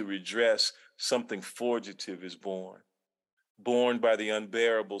redeem and to redress, something forgative is born. Born by the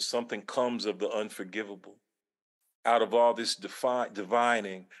unbearable, something comes of the unforgivable. Out of all this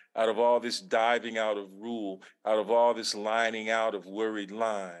divining, out of all this diving out of rule, out of all this lining out of worried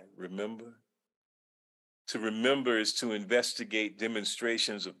line, remember? To remember is to investigate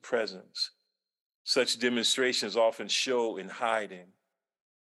demonstrations of presence. Such demonstrations often show in hiding.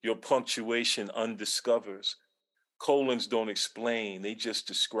 Your punctuation undiscovers. Colons don't explain, they just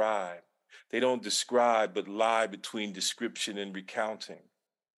describe. They don't describe, but lie between description and recounting.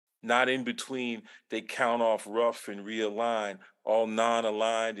 Not in between, they count off rough and realign, all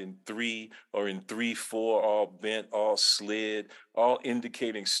non-aligned in 3 or in 3-4, all bent, all slid, all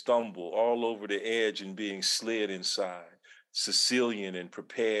indicating stumble, all over the edge and being slid inside. Sicilian and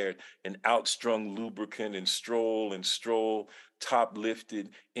prepared, an outstrung lubricant and stroll, top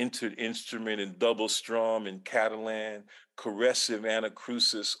lifted, entered instrument and double strum and Catalan, caressive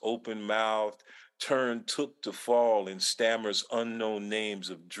anacrusis, open mouthed, turn took to fall and stammers unknown names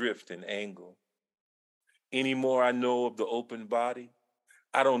of drift and angle. Any more I know of the open body,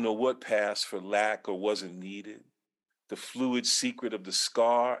 I don't know what passed for lack or wasn't needed. The fluid secret of the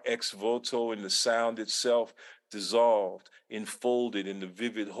scar, ex voto in the sound itself, dissolved, enfolded in the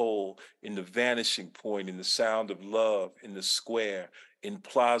vivid whole, in the vanishing point, in the sound of love, in the square, in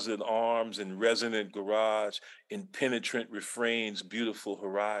plazaed arms and resonant garage, in penetrant refrains, beautiful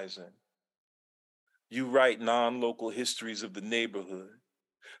horizon. You write non-local histories of the neighborhood.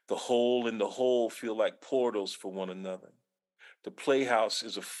 The whole and the whole feel like portals for one another. The playhouse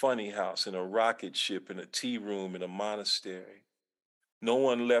is a funny house and a rocket ship and a tea room in a monastery. No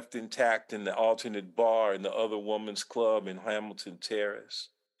one left intact in the alternate bar in the other woman's club in Hamilton Terrace.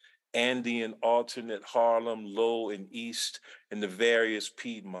 Andean alternate Harlem, Low and East, and the various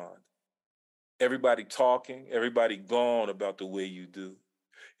Piedmont. Everybody talking, everybody gone about the way you do.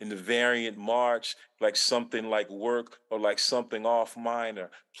 In the variant march, like something like work or like something off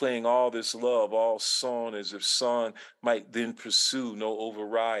minor, playing all this love, all song as if son might then pursue no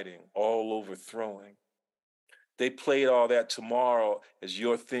overriding, all overthrowing. They played all that tomorrow as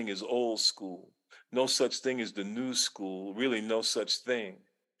your thing is old school. No such thing as the new school, really no such thing.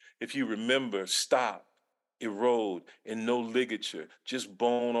 If you remember, stop, erode, and no ligature, just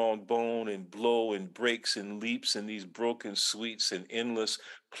bone on bone and blow and breaks and leaps in these broken suites and endless,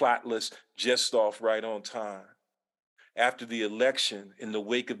 plotless, just off right on time. After the election, in the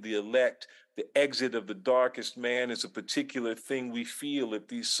wake of the elect, the exit of the darkest man is a particular thing we feel if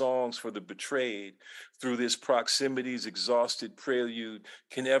these songs for the betrayed, through this proximity's exhausted prelude,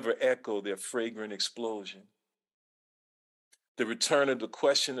 can ever echo their fragrant explosion. The return of the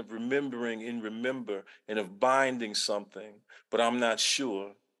question of remembering in remember and of binding something, but I'm not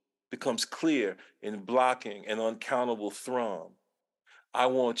sure, becomes clear in blocking an uncountable thrum. I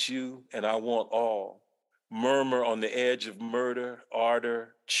want you and I want all. Murmur on the edge of murder,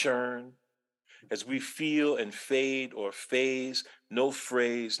 ardor, churn. As we feel and fade or phase, no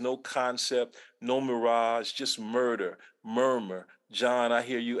phrase, no concept, no mirage, just murder, murmur. John, I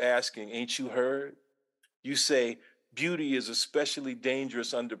hear you asking, ain't you heard? You say, beauty is especially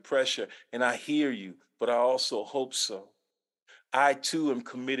dangerous under pressure, and I hear you, but I also hope so. I too am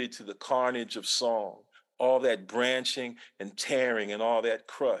committed to the carnage of song, all that branching and tearing and all that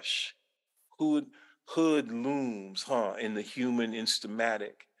crush. Hood, hood looms, in the human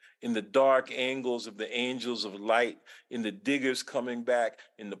instamatic, in the dark angles of the angels of light, in the diggers coming back,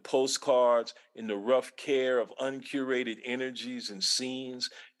 in the postcards, in the rough care of uncurated energies and scenes,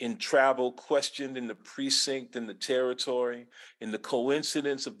 in travel questioned in the precinct and the territory, in the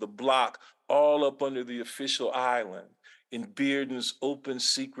coincidence of the block, all up under the official island, in Bearden's open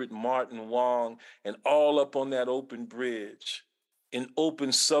secret Martin Wong, and all up on that open bridge. In open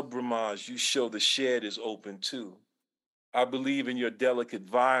subrimage, you show the shed is open too. I believe in your delicate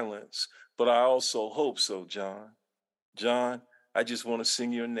violence, but I also hope so, John. John, I just want to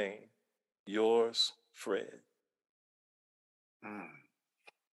sing your name. Yours, Fred. Mm.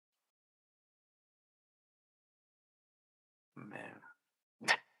 Man.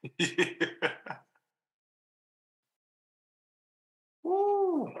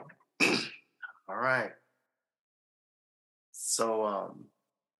 Woo. All right. So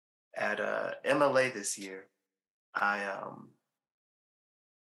at MLA this year, I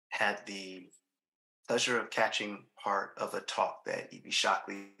had the pleasure of catching part of a talk that Evie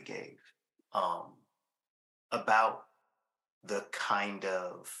Shockley gave um, about the kind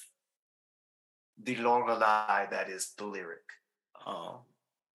of the Lorelei that is the lyric. Um,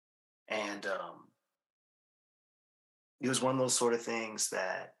 and it was one of those sort of things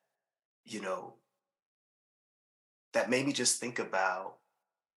that, you know, that made me just think about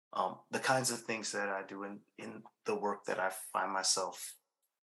the kinds of things that I do in the work that I find myself,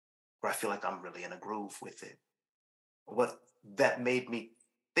 where I feel like I'm really in a groove with it. What that made me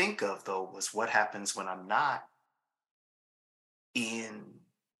think of, though, was what happens when I'm not in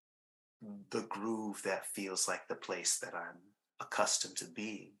the groove that feels like the place that I'm accustomed to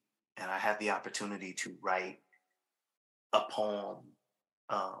being. And I had the opportunity to write a poem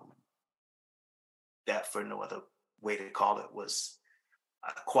um, that, for no other way to call it, was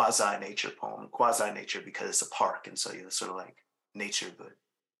a quasi-nature poem. Quasi-nature because it's a park, and so you're sort of like nature, but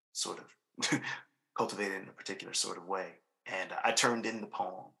sort of cultivated in a particular sort of way. And I turned in the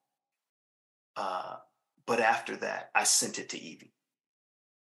poem. But after that, I sent it to Evie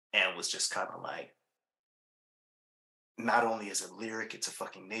and was just kind of like, not only is it lyric, it's a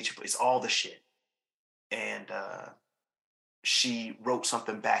fucking nature, but it's all the shit. And she wrote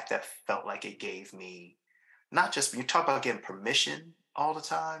something back that felt like it gave me, not just, you talk about getting permission all the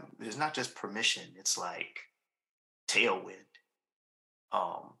time, there's not just permission, it's like tailwind.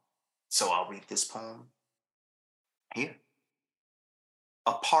 So I'll read this poem here.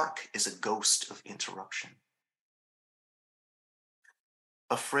 A park is a ghost of interruption.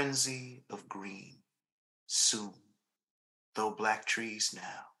 A frenzy of green, soon, though black trees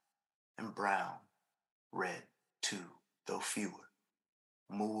now, and brown, red too, though fewer,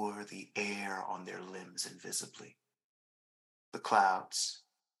 moor the air on their limbs invisibly. The clouds,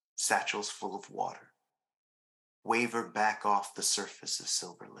 satchels full of water, waver back off the surface of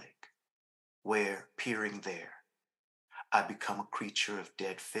Silver Lake, where, peering there, I become a creature of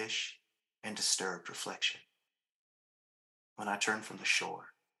dead fish and disturbed reflection. When I turn from the shore,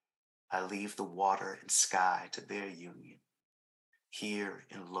 I leave the water and sky to their union, here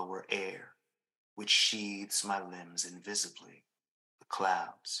in lower air, which sheathes my limbs invisibly. The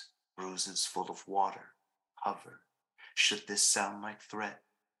clouds, bruises full of water, hover. Should this sound like threat,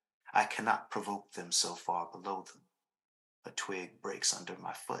 I cannot provoke them so far below them. A twig breaks under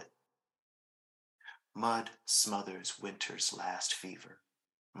my foot. Mud smothers winter's last fever.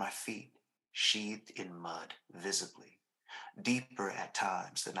 My feet, sheathed in mud, visibly, deeper at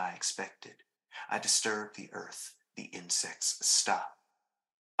times than I expected. I disturb the earth. The insects stop.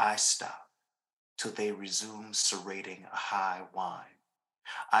 I stop till they resume serrating a high whine.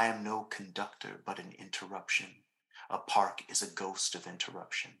 I am no conductor, but an interruption. A park is a ghost of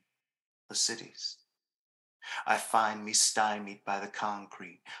interruption. The cities. I find me stymied by the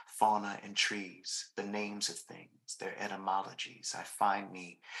concrete, fauna and trees, the names of things, their etymologies. I find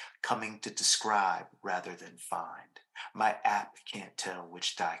me coming to describe rather than find. My app can't tell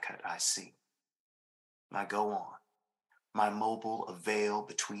which die cut I see. I go on. My mobile a veil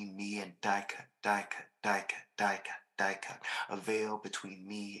between me and die cut, die cut, die cut, die cut, die cut. A veil between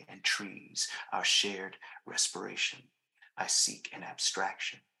me and trees, our shared respiration. I seek an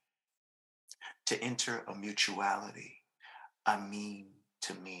abstraction. To enter a mutuality, I mean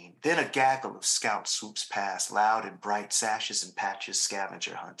to mean Then a gaggle of scouts swoops past, loud and bright, sashes and patches,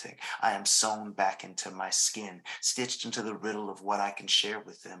 scavenger hunting. I am sewn back into my skin, stitched into the riddle of what I can share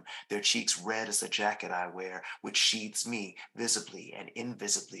with them, their cheeks red as the jacket I wear, which sheathes me visibly and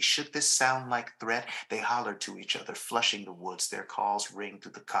invisibly. Should this sound like threat? They holler to each other, flushing the woods, their calls ring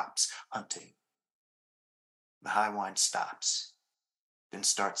through the copse, hunting. The high wind stops, then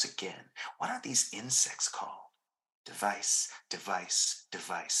starts again. What are these insects called? Device, device,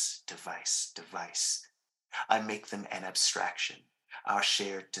 device, device, device. I make them an abstraction, our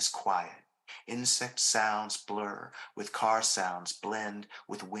shared disquiet. Insect sounds blur with car sounds, blend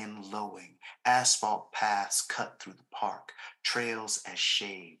with wind lowing. Asphalt paths cut through the park, trails as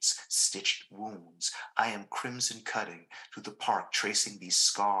shades, stitched wounds. I am crimson cutting through the park, tracing these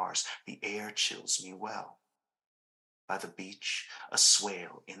scars. The air chills me well. By the beach, a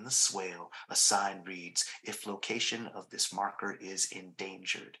swale. In the swale, a sign reads, if location of this marker is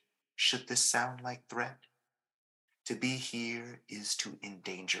endangered. Should this sound like threat? To be here is to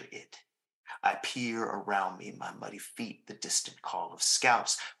endanger it. I peer around me, my muddy feet, the distant call of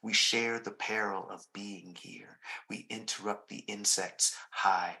scouts. We share the peril of being here. We interrupt the insects'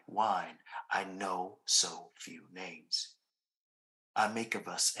 high whine. I know so few names. I make of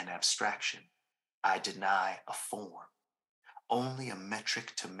us an abstraction. I deny a form. Only a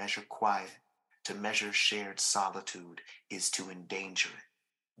metric to measure quiet, to measure shared solitude, is to endanger it.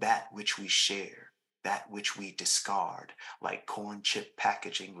 That which we share, that which we discard, like corn chip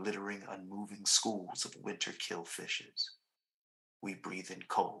packaging littering unmoving schools of winter kill fishes. We breathe in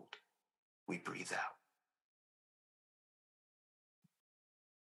cold, we breathe out.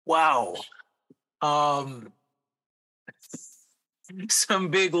 Wow. Some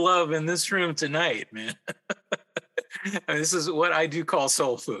big love in this room tonight, man. This is what I do call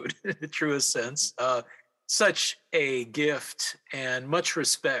soul food, in the truest sense. Such a gift and much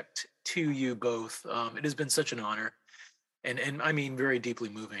respect to you both. It has been such an honor and I mean, very deeply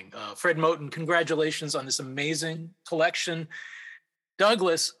moving. Fred Moten, congratulations on this amazing collection.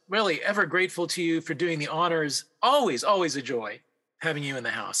 Douglas, really ever grateful to you for doing the honors. Always, always a joy having you in the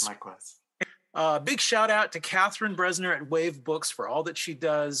house. Likewise. Big shout out to Catherine Bresner at Wave Books for all that she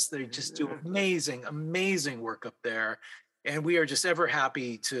does. They just do amazing, amazing work up there. And we are just ever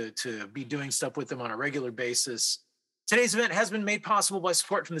happy to be doing stuff with them on a regular basis. Today's event has been made possible by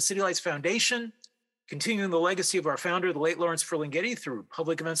support from the City Lights Foundation, continuing the legacy of our founder, the late Lawrence Ferlinghetti, through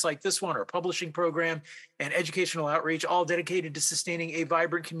public events like this one, our publishing program, and educational outreach, all dedicated to sustaining a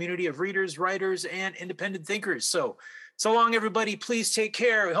vibrant community of readers, writers, and independent thinkers. So long, everybody. Please take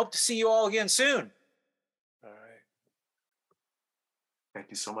care. We hope to see you all again soon. All right. Thank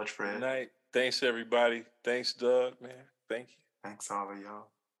you so much, Fred. Good night. Thanks, everybody. Thanks, Doug, man. Thank you. Thanks, all of y'all.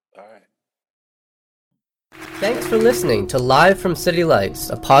 All right. Thanks for listening to Live from City Lights,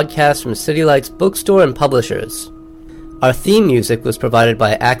 a podcast from City Lights Bookstore and Publishers. Our theme music was provided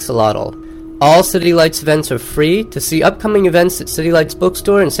by Axolotl. All City Lights events are free. To see upcoming events at City Lights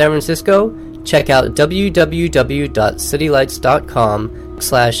Bookstore in San Francisco, check out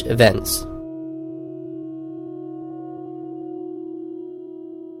www.citylights.com/events.